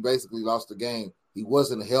 Heineke basically lost the game. He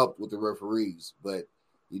wasn't helped with the referees, but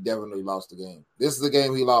he definitely lost the game. This is the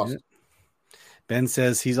game he lost. Yeah. Ben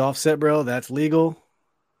says he's offset, bro. That's legal.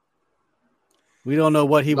 We don't know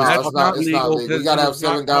what he was. It's not legal. You got to have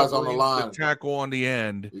 7 guys on the line. Tackle on the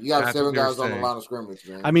end. You got to have 7 guys on the line of scrimmage,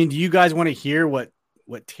 man. I mean, do you guys want to hear what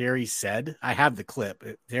Terry said? I have the clip.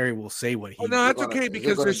 Terry will say what he. No, that's okay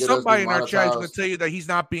because there's somebody in our chat who's going to tell you that he's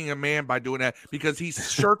not being a man by doing that because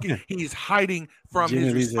he's shirking. He's hiding from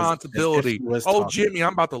his responsibility. Jimmy,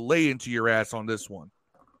 I'm about to lay into your ass on this one.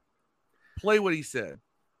 Play what he said.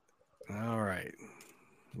 All right.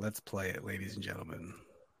 Let's play it, ladies and gentlemen.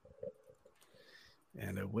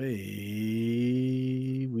 And away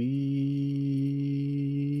we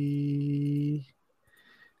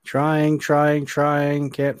trying. Can't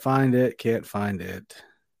find it.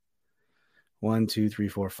 1, 2, 3,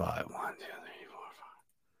 4, 5. 1, 2, 3, 4, 5.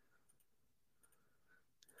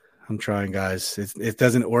 I'm trying, guys. It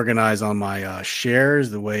doesn't organize on my shares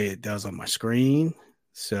the way it does on my screen.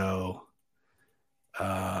 So,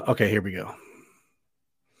 okay, here we go.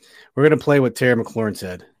 We're going to play what Terry McLaurin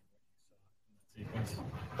said.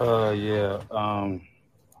 Yeah.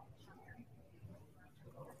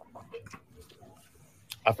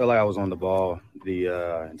 I feel like I was on the ball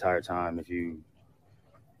the entire time. If you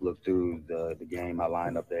look through the game, I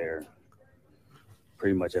lined up there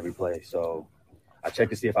pretty much every play. So I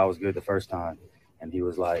checked to see if I was good the first time, and he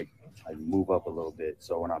was like move up a little bit.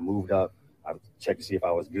 So when I moved up, I checked to see if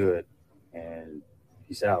I was good, and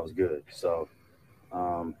he said I was good. So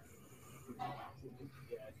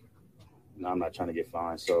no, I'm not trying to get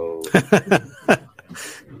fined. So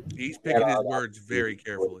he's picking his words very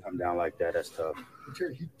carefully. Come down like that. That's tough.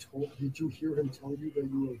 Did you hear him tell you that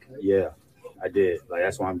you were okay? Yeah, I did.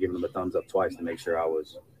 That's why I'm giving him a thumbs up twice to make sure I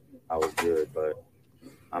was good. But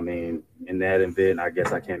I mean, in that event, I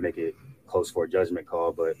guess I can't make it close for a judgment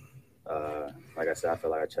call. But like I said, I feel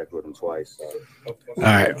like I checked with him twice. So. All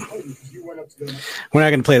right. We're not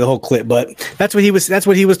going to play the whole clip, but that's what he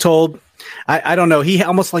was told. I don't know. He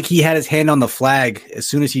almost like he had his hand on the flag as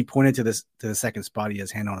soon as he pointed to the second spot. He has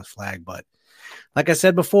his hand on his flag, but like I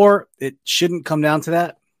said before, it shouldn't come down to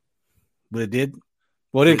that. But it did.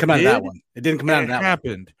 Well, it didn't come out of that one. It didn't come out of that one. It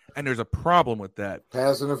happened, and there's a problem with that.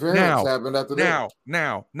 Pass interference happened after that.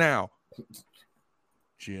 Now,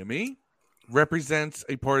 Jimmy represents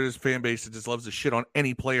a part of his fan base that just loves to shit on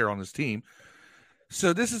any player on his team.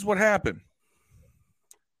 So this is what happened.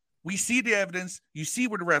 We see the evidence. You see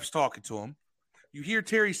where the ref's talking to him. You hear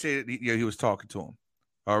Terry say that he was talking to him.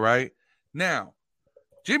 All right. Now,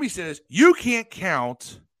 Jimmy says, you can't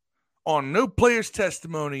count on no player's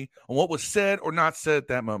testimony on what was said or not said at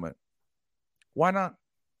that moment. Why not?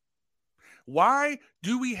 Why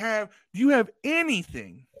do you have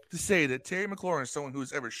anything to say that Terry McLaurin is someone who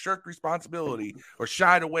has ever shirked responsibility or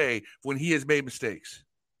shied away when he has made mistakes?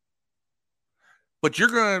 But you're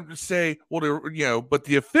going to say, well, but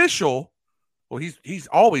the official, well, he's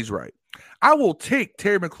always right. I will take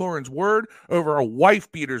Terry McLaurin's word over a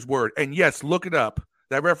wife beater's word. And yes, look it up.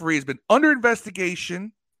 That referee has been under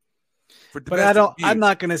investigation for domestic abuse. I'm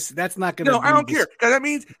not going to. That's not going to. No, I don't care. That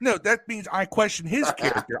means I question his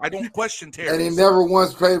character. I don't question Terry. And he never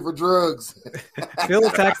once paid for drugs. Phil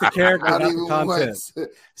attacks the character, not the content. Once.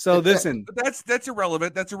 So listen, But that's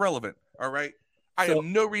irrelevant. That's irrelevant. All right. I have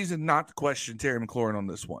no reason not to question Terry McLaurin on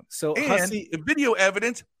this one. So and the video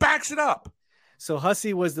evidence backs it up. So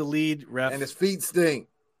Hussey was the lead ref, And his feet stink.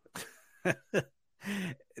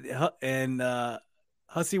 and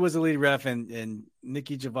Hussey was the lead ref, and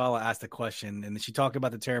Nikki Javala asked a question, and she talked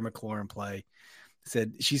about the Terry McLaurin play.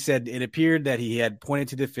 She said it appeared that he had pointed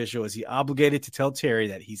to the official. Is he obligated to tell Terry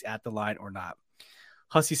that he's at the line or not?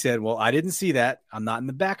 Hussey said, well, I didn't see that. I'm not in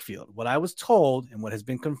the backfield. What I was told and what has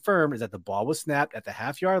been confirmed is that the ball was snapped at the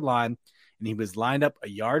half-yard line, and he was lined up a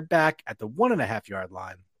yard back at the 1.5-yard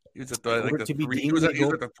line. He was at the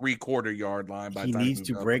 3/4 yard line. He needs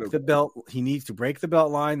to break the belt. He needs to break the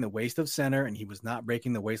belt line, the waist of center, and he was not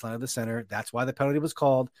breaking the waistline of the center. That's why the penalty was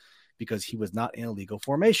called, because he was not in a legal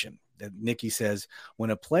formation. Nikki says, when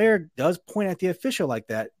a player does point at the official like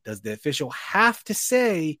that, does the official have to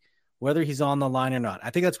say whether he's on the line or not? I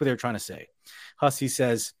think that's what they're trying to say. Hussey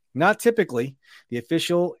says, not typically. The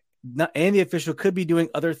official could be doing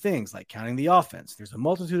other things like counting the offense. There's a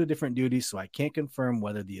multitude of different duties, so I can't confirm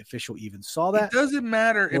whether the official even saw that. It doesn't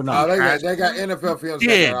matter if they got NFL films, got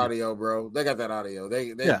that audio, bro. They got that audio.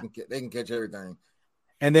 They can catch everything.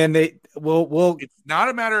 And then it's not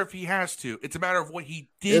a matter if he has to. It's a matter of what he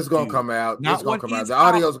did. It's gonna come out. It's gonna come out. The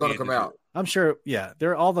audio is gonna come out. I'm sure. Yeah,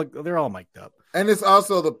 they're all mic'd up. And it's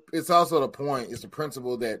also the point. It's the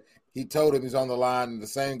principle that he told him he's on the line, and the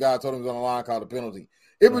same guy told him he's on the line called a penalty.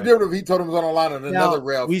 It would be different if he told him he was on the line and another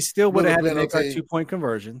ref. We still would have had to make our 2-point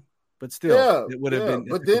conversion, but still, it would have been.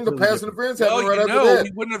 But then the pass interference happened right after that.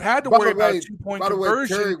 We wouldn't have had to worry about a 2-point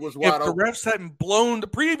conversion if the refs hadn't blown the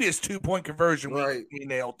previous 2-point conversion we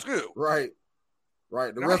nailed too. Right. The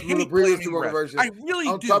refs blew the previous 2-point conversion. I really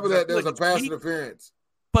do. On top of that, there's a pass interference.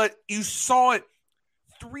 But you saw it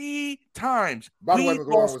 3 times. By the way,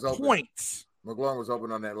 McLaurin was open. Points. McLaurin was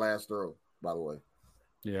open on that last throw, by the way.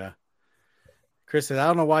 Yeah. Chris said, I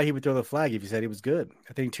don't know why he would throw the flag if he said he was good.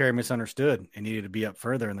 I think Terry misunderstood and needed to be up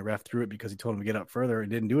further, and the ref threw it because he told him to get up further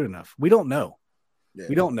and didn't do it enough. We don't know. Yeah.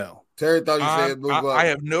 We don't know. Terry thought you said move up. I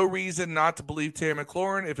have no reason not to believe Terry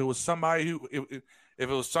McLaurin. If it was somebody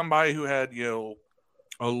who had,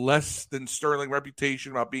 a less than sterling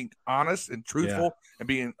reputation about being honest and truthful and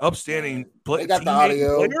being upstanding player.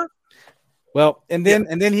 Well, and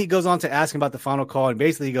then he goes on to ask him about the final call, and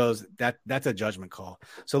basically he goes, that's a judgment call.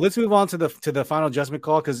 So let's move on to the final judgment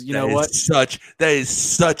call, because that is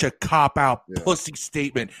such a cop out pussy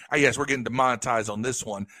statement. I guess we're getting demonetized on this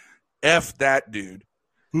one. F that dude.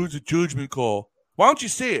 Who's a judgment call? Why don't you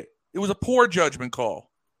say it? It was a poor judgment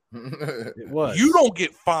call. It was. You don't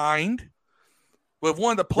get fined. With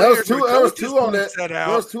one of the players, there was two on that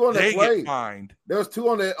play. Get fined. There was 2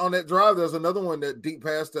 on that drive. There's another one that deep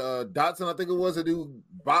pass to Dotson, I think it was, a dude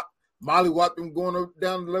mollywopped him going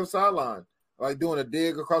down the left sideline, like doing a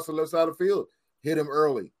dig across the left side of the field. Hit him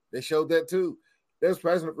early. They showed that too. There's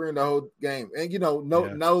pass interference the whole game, and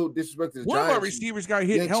no disrespect to the Giants. One of our receivers got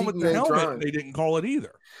hit helmet to helmet. And they didn't call it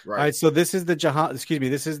either. Right. All right. So this is the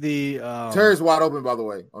This is the Terry's wide open, by the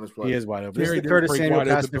way, on this play. He is wide open. This is the Curtis Samuel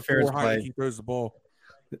pass interference play. He throws the ball.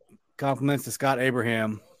 Compliments to Scott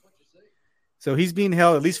Abraham. So he's being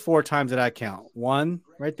held at least 4 times that I count. 1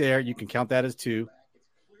 right there. You can count that as 2.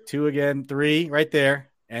 2 again. 3 right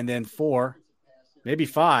there, and then 4, maybe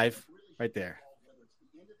 5 right there.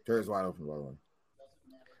 Terry's wide open, by the way.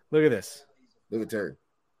 Look at this. Look at Terry.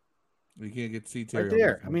 You can't get to see Terry right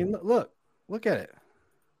there. I mean, look at it.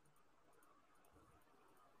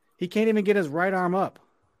 He can't even get his right arm up.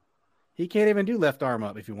 He can't even do left arm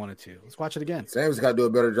up if he wanted to. Let's watch it again. Sam's got to do a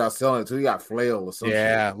better job selling it too. He got flail or something.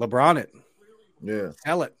 Yeah, LeBron it. Yeah,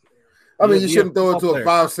 sell it. I mean, you shouldn't throw it to a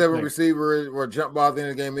 5'7" receiver or a jump ball at the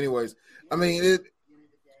end of the game, anyways. I mean,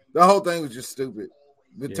 the whole thing was just stupid.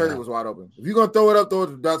 Terry was wide open. If you're gonna throw it up, throw it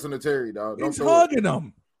to Dotson or Terry, dog. He's hugging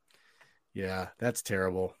him. Yeah, that's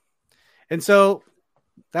terrible. And so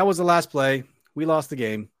that was the last play. We lost the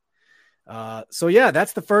game. So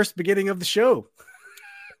that's the first beginning of the show.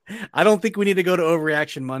 I don't think we need to go to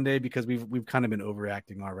Overreaction Monday because we've kind of been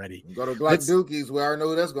overreacting already. Go to Black Dookies. We already know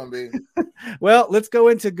who that's going to be. Well, let's go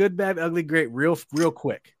into good, bad, ugly, great real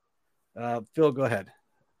quick. Phil, go ahead.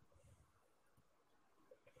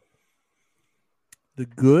 The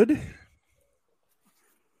good,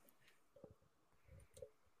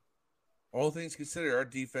 all things considered, our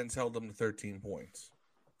defense held them to 13 points.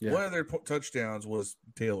 Yeah. One of their touchdowns was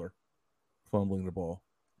Taylor fumbling the ball.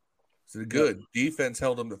 So the good defense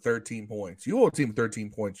held them to 13 points. You hold a team 13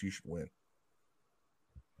 points, you should win.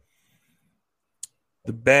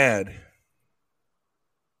 The bad,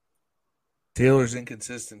 Taylor's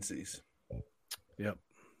inconsistencies. Yep.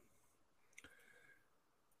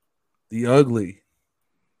 The ugly,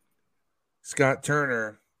 Scott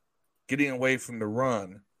Turner getting away from the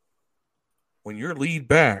run when your lead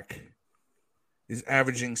back is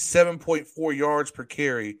averaging 7.4 yards per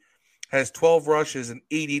carry, has 12 rushes and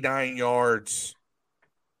 89 yards.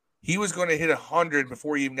 He was going to hit 100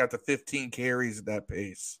 before he even got to 15 carries at that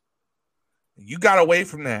pace. You got away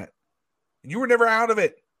from that. You were never out of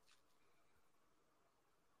it.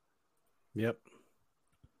 Yep.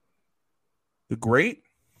 The great,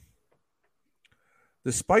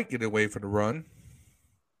 despite getting away from the run,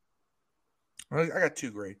 I got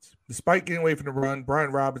two greats. Despite getting away from the run,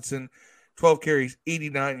 Brian Robinson, 12 carries,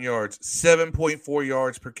 89 yards, 7.4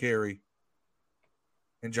 yards per carry.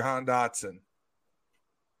 And Jahan Dotson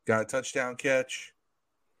got a touchdown catch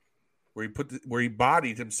where he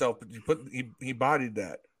bodied himself, but he bodied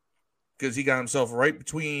that because he got himself right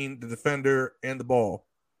between the defender and the ball.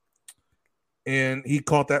 And he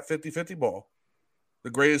caught that 50-50 ball.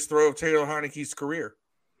 The greatest throw of Taylor Heineke's career.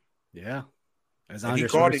 Yeah. As he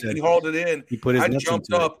caught it. He hauled it in. He put his I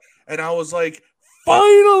jumped up and I was like,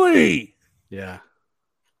 finally. Yeah.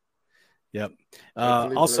 Yep.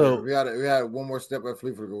 Also, we had one more step at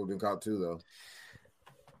Fleetwood would have been caught too, though.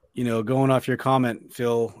 You know, going off your comment,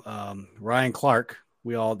 Phil, Ryan Clark,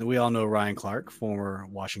 we all know Ryan Clark, former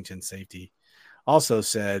Washington safety, also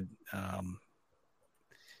said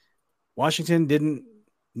Washington didn't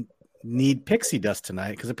need pixie dust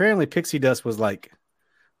tonight because apparently pixie dust was like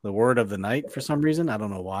the word of the night for some reason. I don't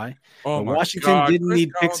know why. Oh, but Washington didn't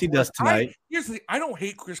need pixie dust tonight. Here's the thing. I don't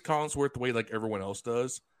hate Chris Collinsworth the way like everyone else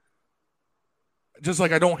does. Just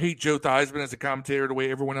like I don't hate Joe Theismann as a commentator the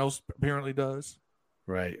way everyone else apparently does.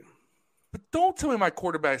 Right. But don't tell me my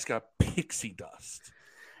quarterback's got pixie dust.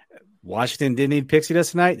 Washington didn't need pixie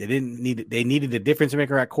dust tonight. They needed a difference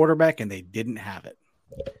maker at quarterback, and they didn't have it.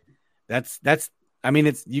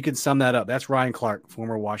 You can sum that up. That's Ryan Clark,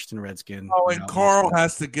 former Washington Redskin. Oh, and Carl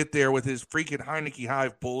has to get there with his freaking Heineke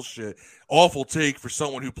Hive bullshit. Awful take for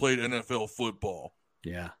someone who played NFL football.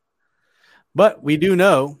 Yeah. But we do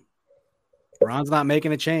know Ron's not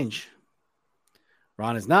making a change.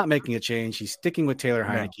 Ron is not making a change. He's sticking with Taylor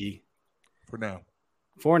Heineke. For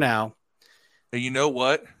now. And you know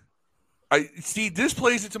what? I see this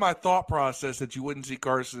plays into my thought process that you wouldn't see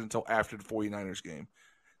Carson until after the 49ers game.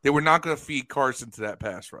 They were not going to feed Carson to that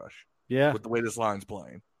pass rush. Yeah. With the way this line's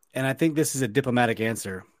playing. And I think this is a diplomatic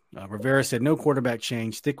answer. Rivera said no quarterback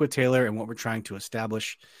change. Stick with Taylor and what we're trying to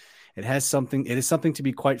establish. It is something to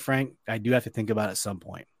be quite frank. I do have to think about at some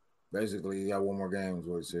point. Basically, you got one more game is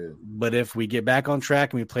what he said. But if we get back on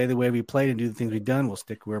track and we play the way we played and do the things we've done, we'll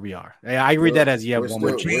stick where we are. I read that as one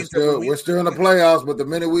more chance. We're still in the playoffs, but the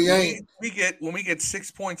minute we ain't. When we get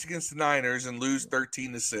 6 points against the Niners and lose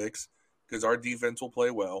 13-6, because our defense will play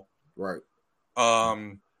well. Right.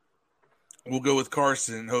 We'll go with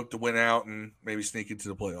Carson and hope to win out and maybe sneak into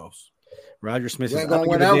the playoffs. Roger Smith is going to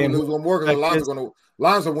win out. We lose one more because the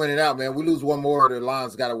Lions are winning out, man. We lose one more, the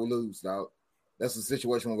Lions got to lose, dog. That's the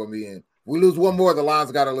situation we're going to be in. We lose one more, the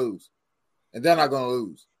Lions got to lose. And they're not going to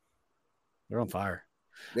lose. They're on fire.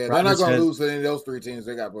 Yeah, they're not going to lose to any of those three teams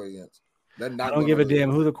they got to play against. I don't give a damn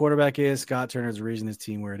who the quarterback is. Scott Turner's the reason his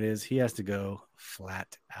team where it is. He has to go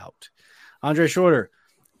flat out. Andre Shorter,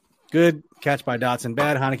 good catch by Dotson.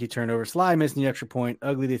 Bad Heineke turnover. Sly missing the extra point.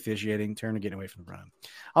 Ugly the officiating. Turner getting away from the run.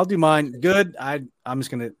 I'll do mine. Good. I'm just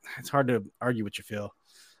going to – it's hard to argue with you, Phil.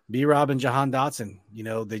 B-Rob and Jahan Dotson,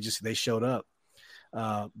 they showed up.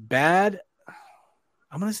 Bad,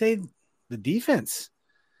 I'm going to say the defense.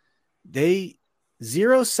 They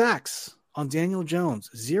 0 sacks on Daniel Jones.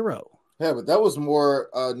 0. Yeah, but that was more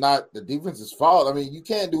not the defense's fault. I mean, you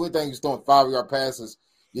can't do anything just throwing 5-yard passes.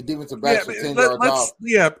 Your defensive backs are 10 yards off.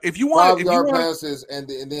 Yeah, if you want 5-yard passes and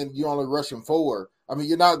then you only rush them 4. I mean,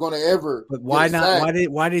 you're not going to ever. But why get a not? sack.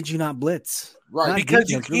 Why did you not blitz? Right. Not Because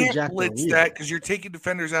you defense, really can't Jack Del blitz Rio. that because you're taking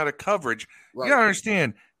defenders out of coverage. Right. You gotta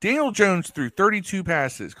understand, Daniel Jones threw 32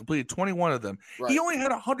 passes, completed 21 of them. Right. He only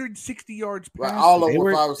had 160 yards Right. passing. All of They them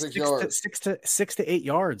were 5 or 6 yards. six to 8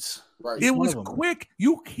 yards. Right. It one was of them. quick.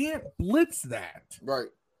 You can't blitz that. Right.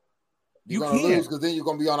 You You're going to can't. lose because then you're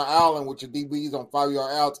going to be on an island with your DBs on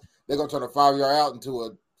 5-yard outs. They're going to turn a 5-yard out into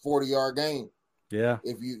a 40-yard game Yeah.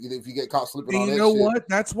 if you get caught slipping And on you that know shit.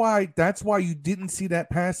 what? That's why you didn't see that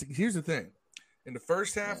passing. Here's the thing. In the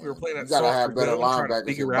first half, we were playing You that got to softer have better zone, trying to linebackers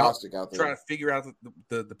figure than out Bostic out there. trying to figure out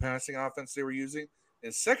the passing offense they were using. In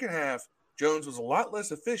the second half, Jones was a lot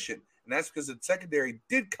less efficient, and that's because the secondary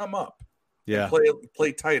did come up Yeah. and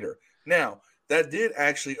play tighter. Now, that did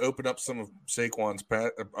actually open up some of Saquon's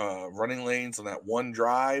running lanes on that one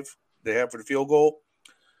drive they had for the field goal,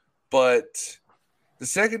 but the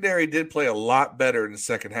secondary did play a lot better in the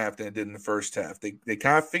second half than it did in the first half. They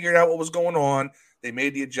kind of figured out what was going on. They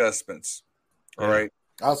made the adjustments. All right.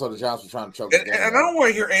 Also, the Giants were trying to choke And, the game and I don't want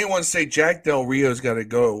to hear anyone say Jack Del Rio's got to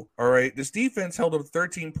go. All right, this defense held up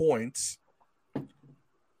 13 points,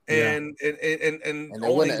 and they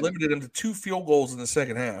only wouldn't- limited them to 2 field goals in the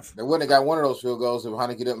second half. They wouldn't have got one of those field goals if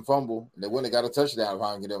Heineke didn't fumble. They wouldn't have got a touchdown if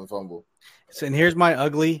Heineke didn't fumble. So, and here's my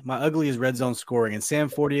ugly. My ugly is red zone scoring. And Sam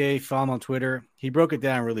Fortier, follow him on Twitter, he broke it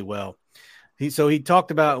down really well. He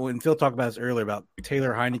talked about, when Phil talked about this earlier, about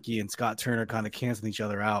Taylor Heineke and Scott Turner kind of canceling each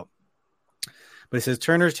other out. But it says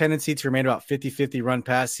Turner's tendency to remain about 50-50 run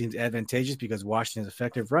pass seems advantageous because Washington is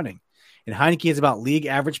effective running. And Heineke is about league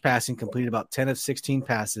average passing, completed about 10 of 16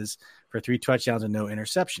 passes for 3 touchdowns and no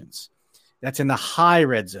interceptions. That's in the high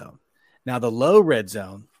red zone. Now, the low red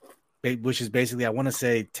zone, which is basically, I want to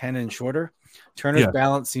say 10 and shorter, Turner's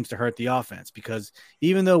balance seems to hurt the offense because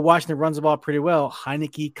even though Washington runs the ball pretty well,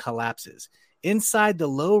 Heineke collapses. Inside the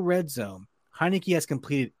low red zone, Heineke has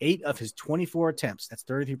completed 8 of his 24 attempts. That's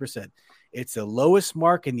 33%. It's the lowest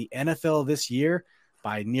mark in the NFL this year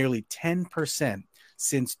by nearly 10%.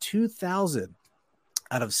 Since 2000,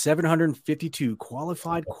 out of 752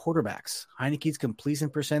 qualified quarterbacks, Heineke's completion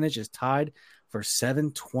percentage is tied for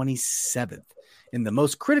 727th. In the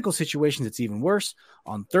most critical situations, it's even worse.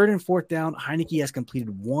 On 3rd and 4th down, Heineke has completed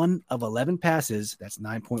 1 of 11 passes. That's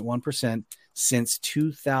 9.1% since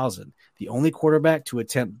 2000. The only quarterback to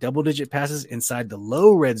attempt double-digit passes inside the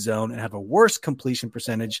low red zone and have a worse completion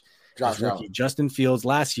percentage is rookie Justin Fields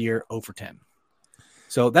last year, 0 for 10.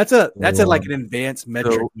 So that's like an advanced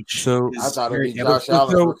metric. So I thought it'd be very Josh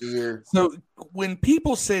Allen's rookie year. So when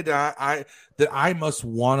people say that I must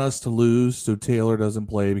want us to lose so Taylor doesn't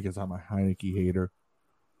play because I'm a Heineke hater,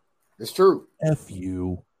 It's true. F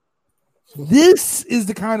you. This is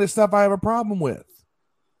the kind of stuff I have a problem with.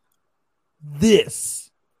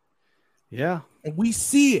 This. Yeah. And we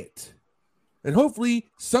see it. And hopefully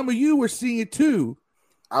some of you are seeing it too.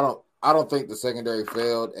 I don't think the secondary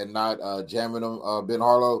failed and not jamming them, Ben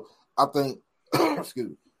Harlow. I think, excuse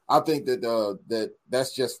me. I think that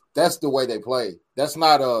that's the way they play. That's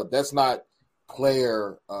not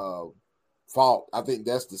player fault. I think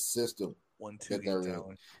that's the system. 1-2 that they're in.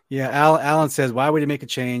 talent. Yeah. Alan says, why would he make a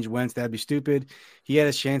change? Wentz, that'd be stupid. He had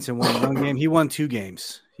his chance and won one game. He won 2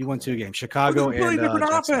 games. Chicago It was a completely and different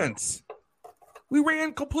Jackson. offense. We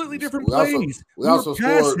ran completely different We also- plays. We also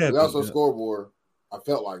pass scored. heavy. We also scored more. I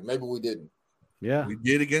felt like maybe we didn't. Yeah. We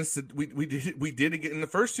did against the we did it in the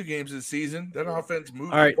first 2 games of the season. That offense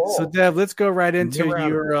moved. All right, the ball. so Dev, let's go right into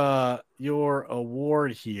Never out your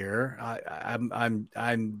award here. I'm I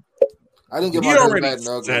didn't get He my good, already bad, and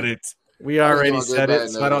ugly. said it. we already my good, said bad, it,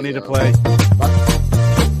 and so I don't need ugly, to play.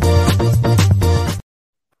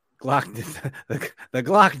 Glock the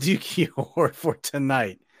Glock Dookie Award for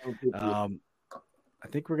tonight. I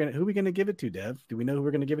think who are we gonna give it to, Dev? Do we know who we're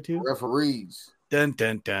gonna give it to? Referees. Dun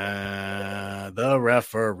dun dun. The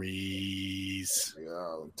referees.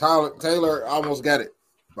 Taylor almost got it.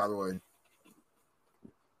 By the way,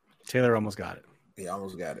 Taylor almost got it. he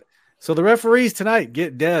almost got it. So the referees tonight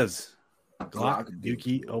get Dev's Glock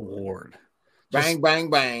Dookie Award. Bang, bang,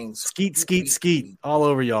 bang. Skeet. All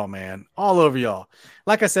over y'all, man. All over y'all.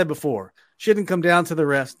 Like I said before, shouldn't come down to the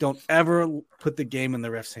refs. Don't ever put the game in the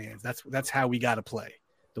refs' hands. That's how we got to play.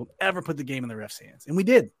 Don't ever put the game in the refs' hands. And we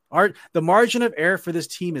did. The margin of error for this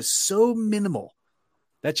team is so minimal.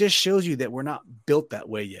 That just shows you that we're not built that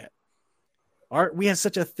way yet. We have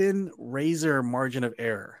such a thin razor margin of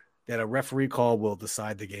error that a referee call will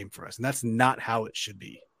decide the game for us. And that's not how it should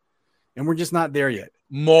be. And we're just not there yet.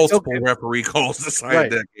 Multiple okay. referee calls decided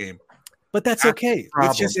Right. that game. But that's That's okay. the problem.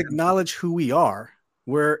 Let's just acknowledge who we are.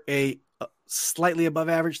 We're a slightly above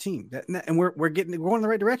average team, and we're going in the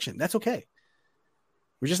right direction. That's okay.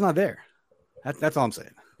 We're just not there. That's all I'm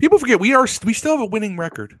saying. People forget we still have a winning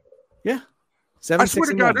record. Yeah. I swear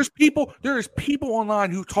to God, there's people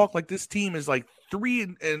online who talk like this team is like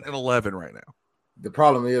 3-11 right now. The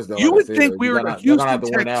problem is though, You would think we were the Houston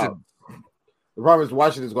Texans. The problem is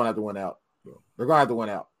Washington's going to have to win out. They're going to have to win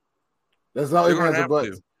out. That's not even the but.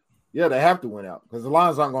 Yeah, they have to win out because the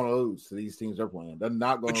Lions aren't going to lose to these teams they're playing. They're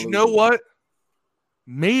not going to lose. But you know what?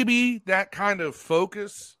 Maybe that kind of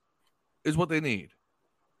focus is what they need.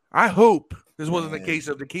 I hope this wasn't the case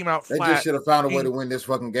of they came out flat. They just should have found a way to win this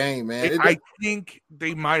fucking game, man. I think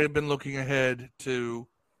they might have been looking ahead to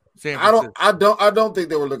San Francisco. I don't think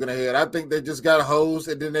they were looking ahead. I think they just got hosed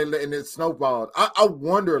and then it snowballed. I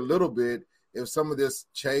wonder a little bit if some of this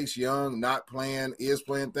Chase Young not playing is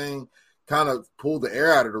playing thing kind of pulled the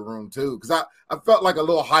air out of the room too. Because I felt like a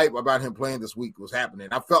little hype about him playing this week was happening.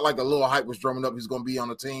 I felt like a little hype was drumming up. He's going to be on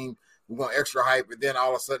the team. We're going extra hype. And then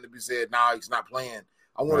all of a sudden it be said, nah, he's not playing.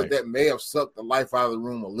 I wonder if that may have sucked the life out of the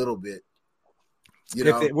room a little bit.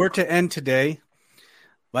 If it were to end today,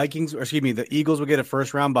 the Eagles would get a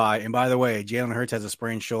first round bye. And by the way, Jalen Hurts has a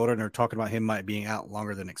sprained shoulder, and they're talking about him might being out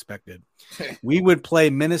longer than expected. We would play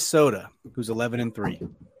Minnesota, who's 11-3.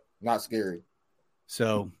 Not scary.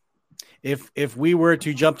 So if we were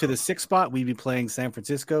to jump to the 6th spot, we'd be playing San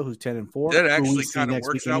Francisco, who's 10-4. That actually kind of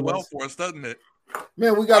works out well for us, doesn't it?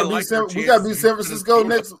 Man, we got to beat San Francisco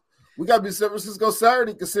next. We got to beat San Francisco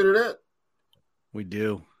Saturday. Consider that. We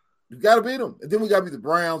do. You got to beat them. And then we got to beat the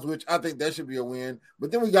Browns, which I think that should be a win. But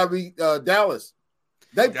then we got to beat Dallas.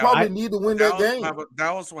 They probably need to win that game.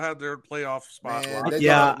 Dallas will have their playoff spot. I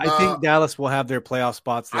think Dallas will have their plaoff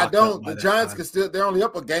spots. I don't. The Giants can still – they're only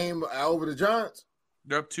up a game over the Giants.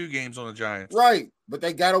 They're up 2 games on the Giants. Right, but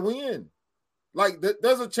they got to win. Like,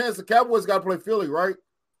 there's a chance the Cowboys got to play Philly, right?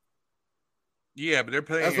 Yeah, but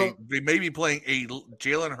they may be playing a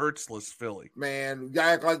Jalen Hurts-less Philly. Man, you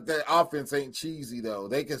act like the offense ain't cheesy though.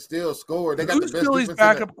 They can still score. They got the best Philly's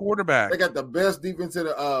backup quarterback? They got the best defense in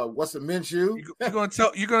the what's it, Minshew?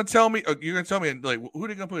 You're gonna tell me like who are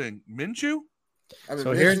they gonna put in? Minshew?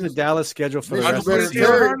 So here's the Dallas schedule for the rest of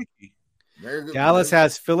the year. Dallas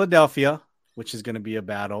has Philadelphia, which is going to be a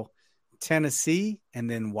battle, Tennessee, and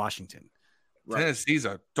then Washington. Right. Tennessee's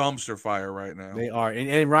a dumpster fire right now. They are,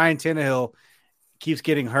 and Ryan Tannehill keeps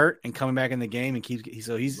getting hurt and coming back in the game, and he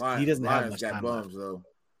doesn't have much time left. Though.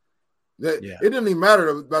 It doesn't even matter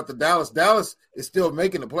about the Dallas. Dallas is still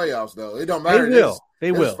making the playoffs, though. It don't matter.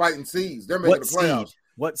 They will. Fighting seeds. They're making the playoffs.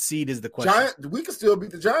 What seed is the question? We can still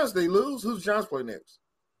beat the Giants. They lose. Who's the Giants play next?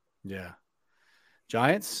 Yeah,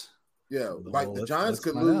 Giants. Yeah, the Giants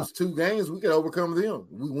could lose 2 games. We could overcome them.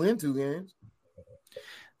 We win 2 games.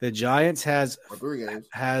 The Giants has 3 games.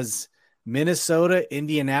 Has Minnesota,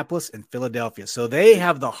 Indianapolis, and Philadelphia. So they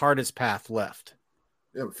have the hardest path left.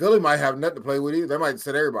 Yeah, Philly might have nothing to play with either. They might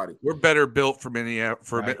set everybody. We're better built for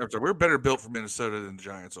we're better built for Minnesota than the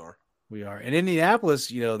Giants are. We are. And Indianapolis,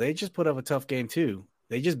 they just put up a tough game too.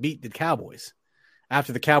 They just beat the Cowboys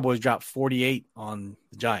after the Cowboys dropped 48 on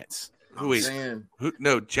the Giants.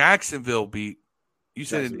 Jacksonville beat. You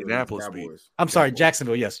said Indianapolis beat. I'm sorry,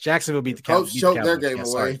 Jacksonville. Yes, Jacksonville beat the Cowboys. Coach choked their game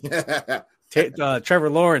away. Trevor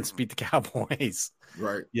Lawrence beat the Cowboys.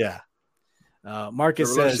 Right. Yeah.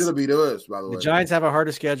 Marcus says should have beat us, by the way. The Giants have a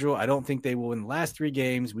harder schedule. I don't think they will win the last 3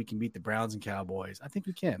 games. We can beat the Browns and Cowboys. I think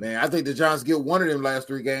we can. Man, I think the Giants get one of them last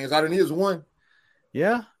 3 games. All they need is one.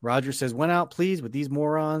 Yeah. Roger says, went out, please, with these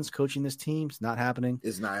morons coaching this team. It's not happening.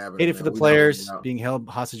 It's not happening. Hate it for the players being held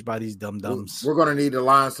hostage by these dum-dums. We're going to need the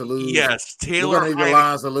Lions to lose. Yes, Taylor. We're going to need the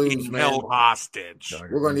Lions to lose, man. Held hostage.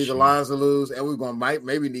 We're going to need the Lions to lose, and we're going to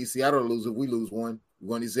maybe need Seattle to lose if we lose 1. We're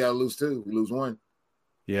going to need Seattle to lose 2. We lose 1.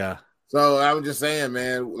 Yeah. So I'm just saying,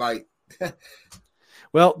 man, like.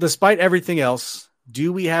 Well, despite everything else,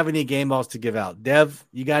 do we have any game balls to give out? Dev,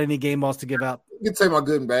 you got any game balls to give out? You can say my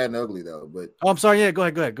good and bad and ugly, though. But I'm sorry. Yeah, go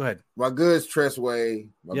ahead. My good is Tressway.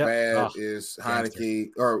 My bad is Heineke.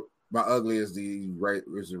 Or my ugly is the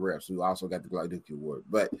refs, who also got the Gladicky Award.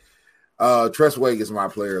 But Tressway is my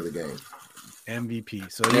player of the game.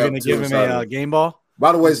 MVP. So you're going to give him a game ball?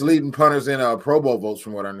 By the way, he's leading punters in Pro Bowl votes,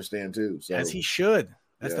 from what I understand, too. So. As he should.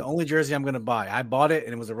 That's the only jersey I'm going to buy. I bought it,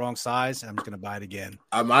 and it was the wrong size, and I'm just going to buy it again.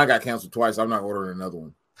 Mine got canceled twice. I'm not ordering another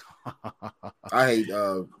one. I hate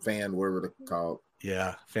fan, whatever they're called.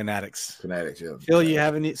 Yeah, Fanatics. Yeah. Phil, you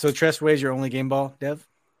have any? So Tressway's your only game ball, Dev?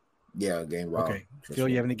 Yeah, game ball. Okay. Phil,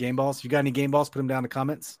 you have any game balls? You got any game balls? Put them down in the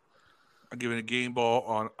comments. I'm giving a game ball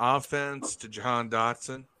on offense to Jahan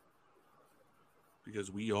Dotson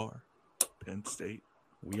because we are Penn State.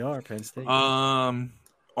 We are Penn State. On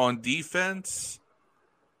defense,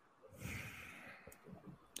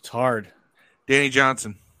 it's hard. Danny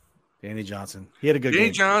Johnson. Danny Johnson. He had a good Danny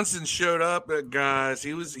game. Johnson showed up, guys.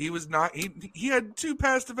 He was not. He had 2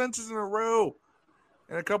 pass defenses in a row,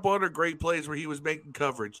 and a couple other great plays where he was making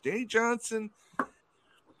coverage. Danny Johnson,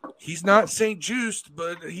 he's not St. Juiced,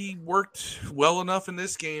 but he worked well enough in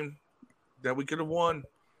this game that we could have won.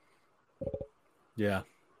 Yeah.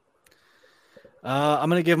 I'm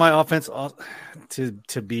going to give my offense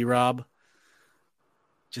to B-Rob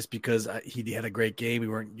just because he had a great game. We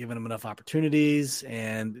weren't giving him enough opportunities.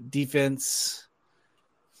 And defense,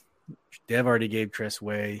 Dev already gave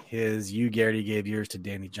Tressway his. You, Garrity, gave yours to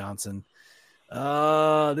Danny Johnson.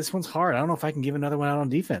 This one's hard. I don't know if I can give another one out on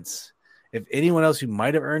defense. If anyone else who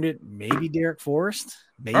might have earned it, maybe Derek Forrest.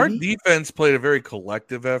 Maybe. Our defense played a very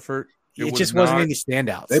collective effort. It just wasn't any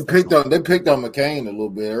standouts. They picked on McCain a little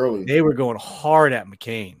bit early. They were going hard at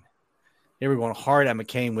McCain.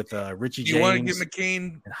 With Richie James. You want to get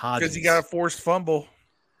McCain because he got a forced fumble.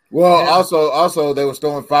 Well, also they were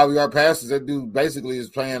throwing 5-yard passes. That dude basically is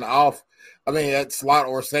playing off. I mean, at slot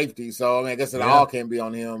or safety. So I mean, I guess it all can be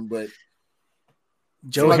on him. But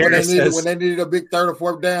Joe Harris says when they needed a big 3rd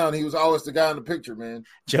or 4th down, he was always the guy in the picture, man.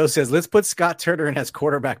 Joe says, let's put Scott Turner in as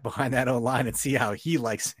quarterback behind that O-line and see how he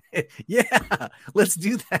likes it. Yeah, let's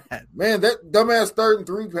do that. Man, that dumbass 3rd and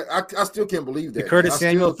 3. I still can't believe that. The Curtis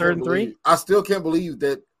Samuel 3rd and 3? I still can't believe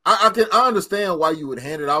that. I understand why you would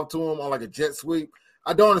hand it off to him on like a jet sweep.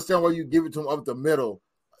 I don't understand why you give it to him up the middle.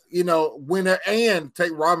 You know, and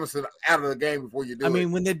take Robinson out of the game before you do it. I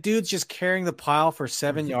mean, when the dude's just carrying the pile for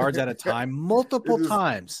 7 yards at a time, multiple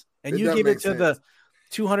times, and you give it to the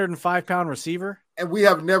 205-pound receiver. And we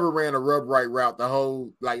have never ran a rub right route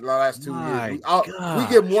the last 2 years. We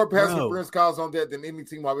get more pass interference calls on that than any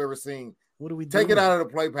team I've ever seen. What are we doing? Take it out of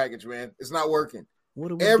the play package, man. It's not working.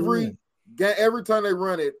 What are we doing? Every time they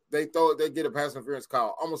run it, they get a pass interference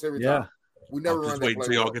call almost every time. We never run that play. Wait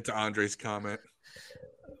until y'all get to Andre's comment.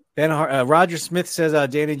 Roger Smith says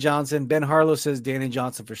Danny Johnson. Ben Harlow says Danny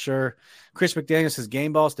Johnson for sure. Chris McDaniel says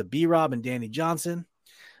game balls to B-Rob and Danny Johnson.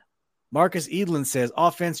 Marcus Edlin says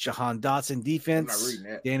offense, Jahan Dotson. Defense,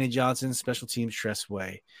 Danny Johnson. Special teams,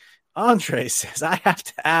 Tressway. Andre says, I have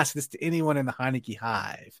to ask this to anyone in the Heineke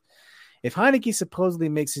Hive. If Heineke supposedly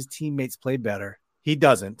makes his teammates play better, he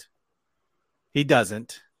doesn't.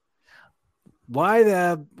 Why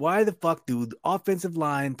the fuck do the offensive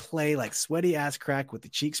line play like sweaty ass crack with the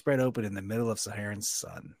cheek spread open in the middle of Saharan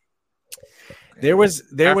sun? There was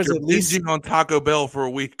at least on Taco Bell for a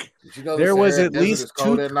week. There was at least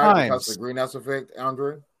 2 times the greenhouse effect,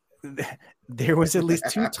 Andre. There was at least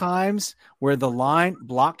 2 times where the line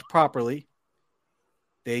blocked properly.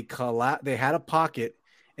 They had a pocket,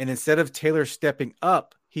 and instead of Taylor stepping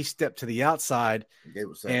up, he stepped to the outside,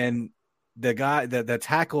 and the guy, the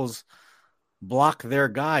tackles block their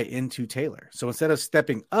guy into Taylor. So instead of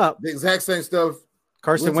stepping up, the exact same stuff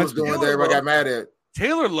Carson Wentz was doing that everybody got mad at.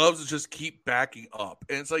 Taylor loves to just keep backing up.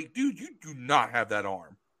 And it's like, dude, you do not have that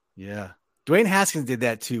arm. Yeah. Dwayne Haskins did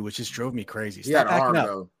that too, which just drove me crazy. He had an arm,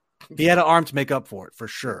 though. He had an arm to make up for it, for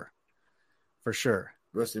sure. For sure.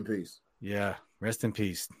 Rest in peace. Yeah. Rest in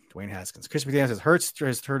peace, Dwayne Haskins. Chris McDaniel says Hurts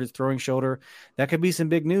has hurt his throwing shoulder. That could be some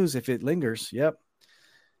big news if it lingers. Yep.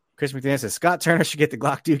 Chris McDaniel says Scott Turner should get the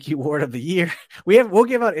Glock Dookie Award of the Year. We'll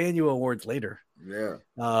give out annual awards later. Yeah.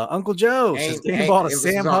 Uncle Joe says game ball to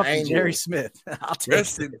Sam Huff and Jerry Smith.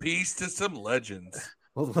 Rest in peace to some legends.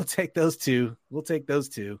 We'll take those two.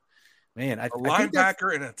 Man, a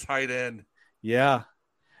linebacker and a tight end. Yeah.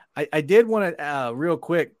 I did want to real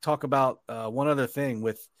quick talk about one other thing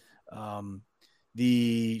with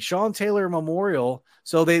the Sean Taylor Memorial.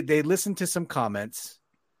 So they listened to some comments.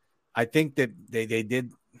 I think that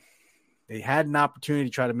they had an opportunity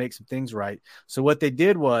to try to make some things right. So what they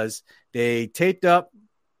did was they taped up,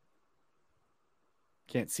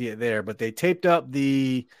 can't see it there, but they taped up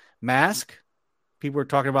the mask. People were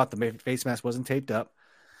talking about the face mask wasn't taped up.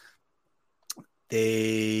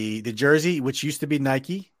 The jersey, which used to be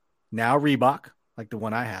Nike, now Reebok, like the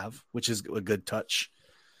one I have, which is a good touch.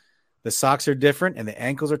 The socks are different, and the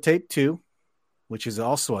ankles are taped too, which is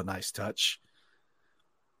also a nice touch.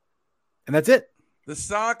 And that's it. The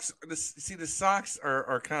socks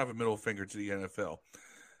are kind of a middle finger to the NFL.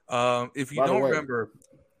 If you don't remember,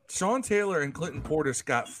 Sean Taylor and Clinton Portis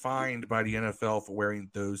got fined by the NFL for wearing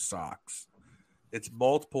those socks. It's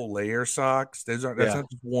multiple layer socks. That's not just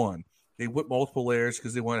one. They put multiple layers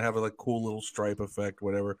because they want to have a cool little stripe effect,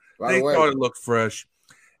 whatever. They thought it looked fresh.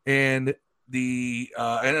 And the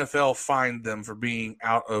NFL fined them for being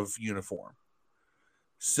out of uniform.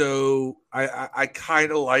 So I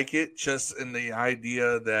kind of like it, just in the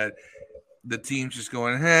idea that the team's just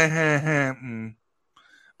going,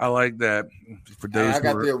 I like that. For those I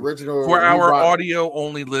got the original. for our Reebok. audio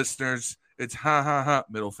only listeners, it's ha ha ha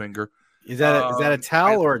middle finger. Is that a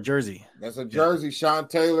towel or a jersey? That's a jersey, Sean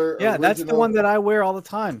Taylor. Yeah, that's the one that I wear all the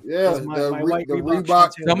time. Yeah, That's my white the Reebok. Reebok. Sean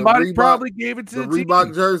Taylor. Somebody Reebok- probably gave it to The the Reebok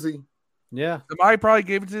team. jersey. Yeah. Somebody probably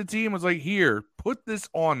gave it to the team. And was like, here, put this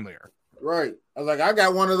on there. Right. I was like, I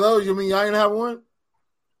got one of those. You mean I ain't have one?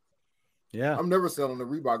 Yeah. I'm never selling the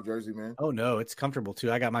Reebok jersey, man. Oh no, it's comfortable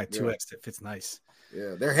too. I got my 2X Yeah. that fits nice.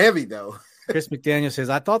 Yeah, they're heavy though. Chris McDaniel says,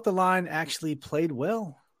 I thought the line actually played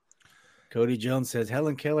well. Cody Jones says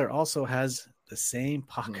Helen Keller also has the same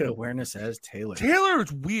pocket awareness as Taylor. Taylor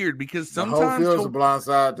is weird because The whole sometimes field's a blind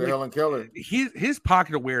side to like, Helen Keller. his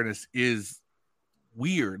pocket awareness is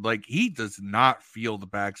weird. Like he does not feel the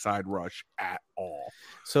backside rush at all.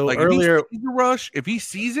 So Like earlier, if he sees the rush, if he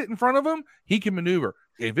sees it in front of him, he can maneuver.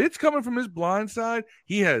 If it's coming from his blind side,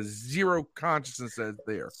 he has zero consciousness that's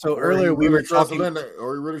there. so Or earlier he we really were trusts talking. Leno,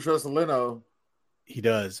 or he really trusts Leno. He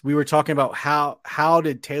does. We were talking about how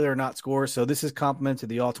did Taylor not score? So this is compliment to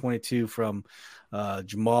the All 22 from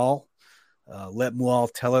Jamal. Let Mual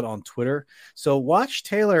tell it on Twitter. So watch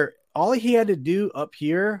Taylor. All he had to do up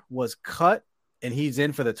here was cut, and he's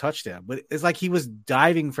in for the touchdown. But it's like he was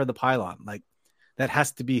diving for the pylon. Like that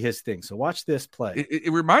has to be his thing. So watch this play.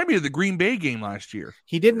 It reminded me of the Green Bay game last year.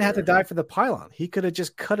 He didn't have to dive for the pylon. He could have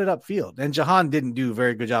just cut it upfield. And Jahan didn't do a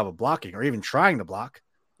very good job of blocking or even trying to block.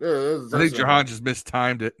 Yeah, I think Jahan just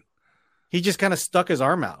mistimed it. He just kind of stuck his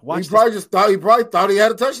arm out. Watch He this. probably thought he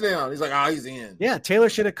had a touchdown. He's like, he's in. Yeah, Taylor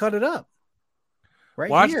should have cut it up. Right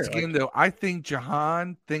Watch here. this game, though. I think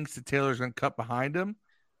Jahan thinks that Taylor's going to cut behind him.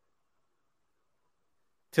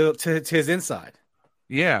 To his inside.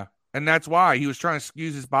 Yeah, and that's why he was trying to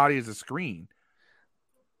use his body as a screen.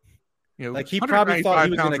 You know, Like he probably thought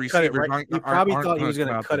he was going to cut it 195 right. He receivers probably aren't thought he gonna was going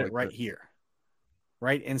come to out cut there it like right this. here,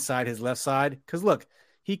 right inside his left side. Because look,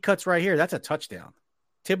 he cuts right here. That's a touchdown.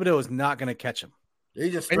 Thibodeau is not going to catch him. He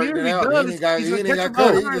just And straightened even it if he out. does, He ain't got he's going to cut. catch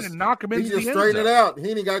him He behind just, and knock him he into just the end straightened it zone. out. He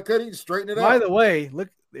ain't got cut. He just straightened it By out. the way, look,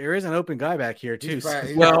 there is an open guy back here too. He's fine.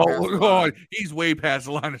 He Well, got past the hold line. on. He's way past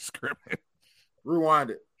the line of scrimmage. Rewind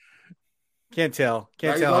it. Can't tell. Now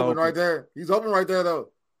Can't he's tell. how open right there. He's open right there though.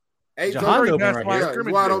 Eight's Jahan's open. open past right the line here. of Yeah, he's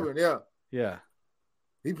scrimmage wide there. open. Yeah, Yeah.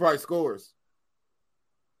 he probably scores.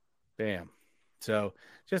 Bam. So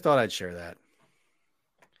just thought I'd share that.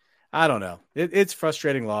 I don't know. It's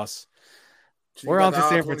frustrating loss. So We're you on got to the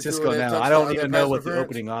San all 22 Francisco of that now. I touchdown, don't that even pass know what the interference?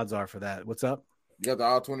 opening odds are for that. What's up? You got the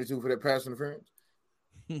all 22 for that pass interference.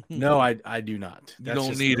 No, I do not. You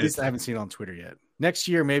don't need at least it. I haven't seen it on Twitter yet. Next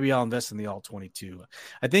year, maybe I'll invest in the All 22.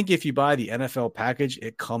 I think if you buy the NFL package,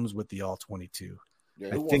 it comes with the All 22. Yeah,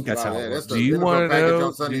 I who wants think to that's buy how it that? works. That's the Do you NFL want to package know?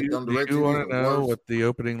 on Sunday on Do you DirecTV want to is know worse. what the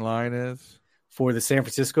opening line is? For the San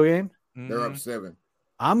Francisco game, They're Mhm. up 7.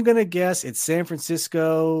 I'm going to guess it's San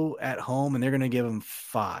Francisco at home, and they're going to give them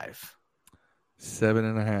 5.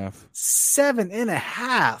 7.5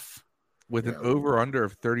 7.5. with an Yeah. over under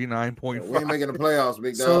of We 39.5. ain't making the playoffs,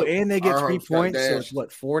 big dog. So, and they get Our 3 hopes got points. So it's dashed.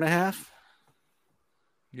 what, 4.5?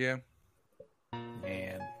 Yeah.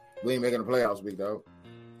 Man. We ain't making the playoffs, big dog.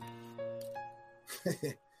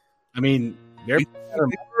 I mean, they're They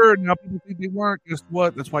were, now people think they weren't. Guess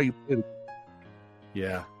what? That's why you played it.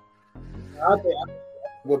 yeah.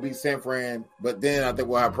 We'll beat San Fran, but then I think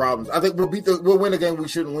we'll have problems. I think we'll win a game we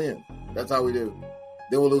shouldn't win. That's how we do.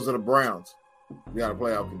 Then we'll lose to the Browns. We got a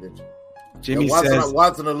playoff convention. Jimmy And says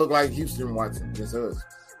Watson will look like Houston Watson. Just us.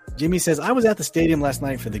 Jimmy says, I was at the stadium last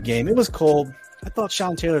night for the game. It was cold. I thought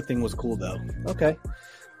Sean Taylor thing was cool, though. Okay.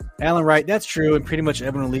 Alan Wright, that's true, and pretty much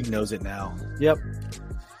everyone in the league knows it now. Yep.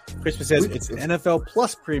 Christmas says it's NFL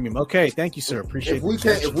Plus Premium. Okay, thank you, sir. Appreciate If we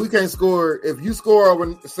the can't score, if you score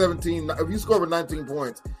over 17, if you score over 19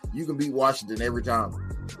 points, you can beat Washington every time.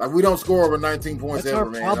 Like we don't score over 19 points That's ever,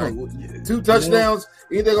 our man. problem. Like, 2 touchdowns,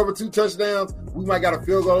 anything over 2 touchdowns, we might got a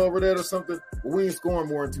field goal over there or something. But we ain't scoring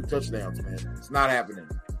more than 2 touchdowns, man. It's not happening.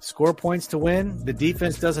 Score points to win. The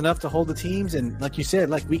defense does enough to hold the teams, and like you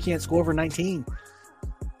said, like we can't score over 19.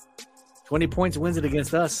 20 points wins it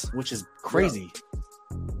against us, which is crazy.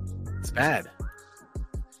 It's bad.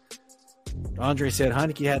 Andre said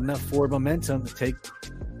Heineke had enough forward momentum to take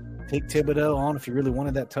Thibodeau on if he really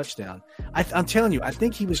wanted that touchdown. I'm telling you, I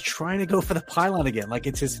think he was trying to go for the pylon again, like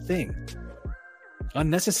it's his thing.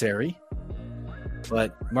 Unnecessary.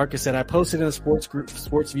 But Marcus said, I posted in a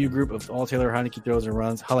sports view group of all Taylor Heineke throws and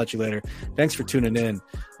runs. Holla at you later. Thanks for tuning in.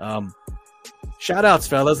 Shout outs,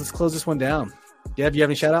 fellas. Let's close this one down. Dev, you have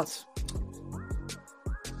any shout outs?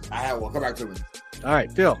 I have one. Come back to me. All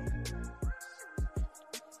right, Phil.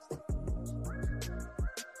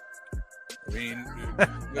 I mean,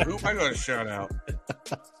 who am I going to shout out?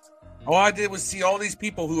 All I did was see all these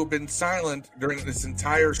people who have been silent during this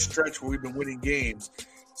entire stretch where we've been winning games.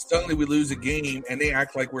 Suddenly we lose a game, and they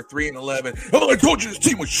act like we're 3-11. Oh, I told you this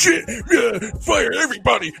team was shit. Fire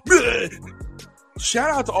everybody. Shout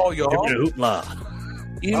out to all y'all.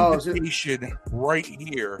 Invitation right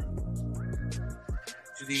here.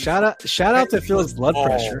 Shout out to Phil's blood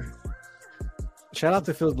pressure. Shout out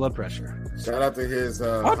to Phil's blood pressure. Shout out to his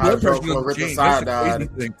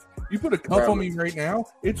hydrochlorothiazide. You put a cup on me right now,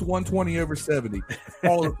 it's 120/70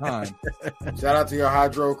 all the time. Shout out to your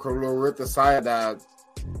hydrochlorothiazide.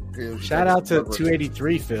 Shout out to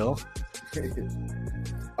 283, Phil.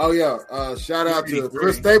 Oh, yeah. Shout out to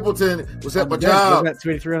Chris Stapleton. Was at my job. Was that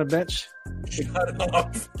 283 on the bench? Shut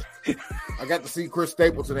up. I got to see Chris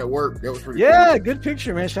Stapleton at work. That was pretty cool. Cool. Good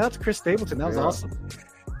picture, man. Shout out to Chris Stapleton. That was awesome.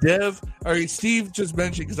 Steve just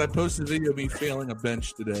mentioned because I posted a video of me failing a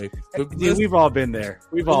bench today. Dude, we've all been there.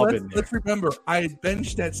 Been there. Let's remember, I had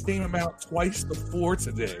benched that same amount twice before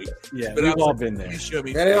today. Yeah, we've all been there.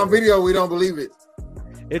 And on video, we don't believe it.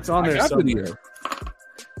 It's on there somewhere.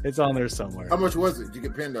 It's on there somewhere. How much was it? Did you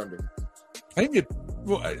get pinned under? I think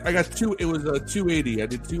I got two. It was a 280. I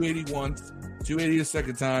did 280 once, 280 the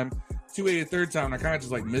second time, 280 the third time. And I kind of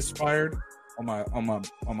just like misfired on my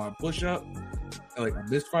push up. I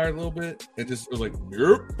misfired a little bit. It was like,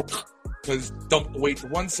 yep. So I just dumped the weight to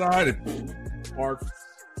one side and Mark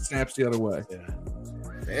snaps the other way. Yeah.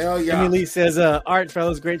 Hell yeah. Jimmy Lee says, Art,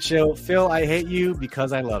 fellas, great show. Phil, I hate you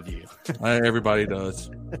because I love you. Everybody does.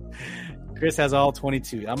 Chris has all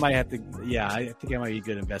 22. I might have to, I think I might be a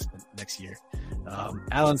good investment next year.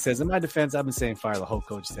 Alan says, in my defense, I've been saying fire the whole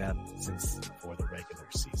coach staff since before the regular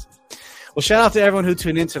season. Well, shout out to everyone who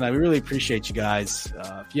tuned in tonight. We really appreciate you guys.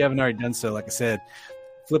 If you haven't already done so, like I said,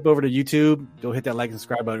 flip over to YouTube. Go hit that like and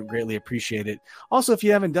subscribe button. Greatly appreciate it. Also, if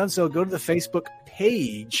you haven't done so, go to the Facebook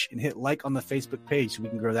page and hit like on the Facebook page so we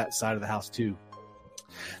can grow that side of the house too.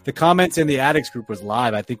 The comments in the Addicts group was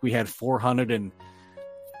live. I think we had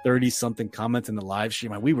 430 something comments in the live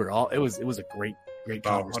stream. We were all, it was a great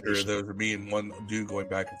conversation. 100 of those were me and one dude going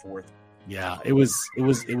back and forth. Yeah, it was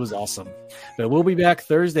awesome. But we'll be back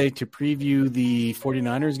Thursday to preview the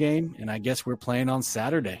 49ers game, and I guess we're playing on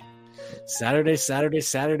Saturday. Saturday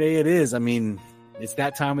it is. I mean, it's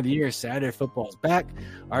that time of the year. Saturday football is back.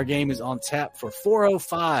 Our game is on tap for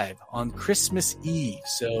 4:05 on Christmas Eve.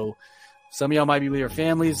 So some of y'all might be with your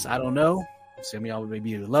families. I don't know. Some of y'all may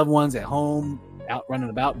be with loved ones at home, out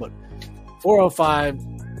running about. But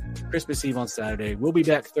 4:05 Christmas Eve on Saturday. We'll be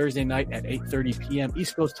back Thursday night at 8:30 p.m.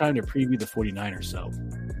 East Coast time to preview the 49ers. So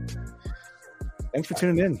thanks for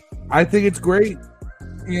tuning in. I think it's great,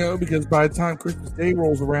 because by the time Christmas Day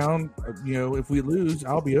rolls around, if we lose,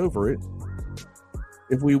 I'll be over it.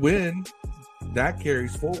 If we win, that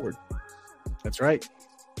carries forward. That's right.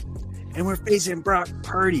 And we're facing Brock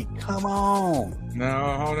Purdy. Come on.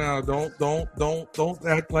 No. Don't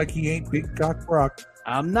act like he ain't Big Cock Brock.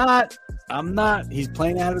 I'm not. He's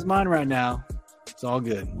playing out of his mind right now. It's all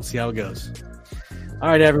good. We'll see how it goes. All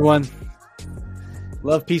right, everyone.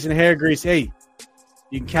 Love, peace, and hair grease. Hey,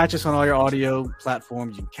 you can catch us on all your audio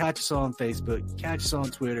platforms. You can catch us on Facebook, catch us on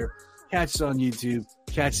Twitter, catch us on YouTube,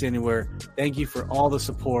 catch us anywhere. Thank you for all the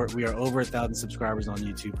support. We are over 1,000 subscribers on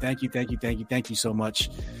YouTube. Thank you so much.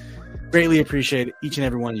 Greatly appreciate it, each and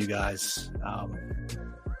every one of you guys.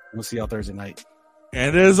 We'll see y'all Thursday night.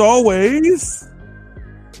 And as always,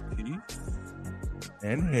 peace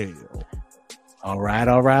and hail. All right.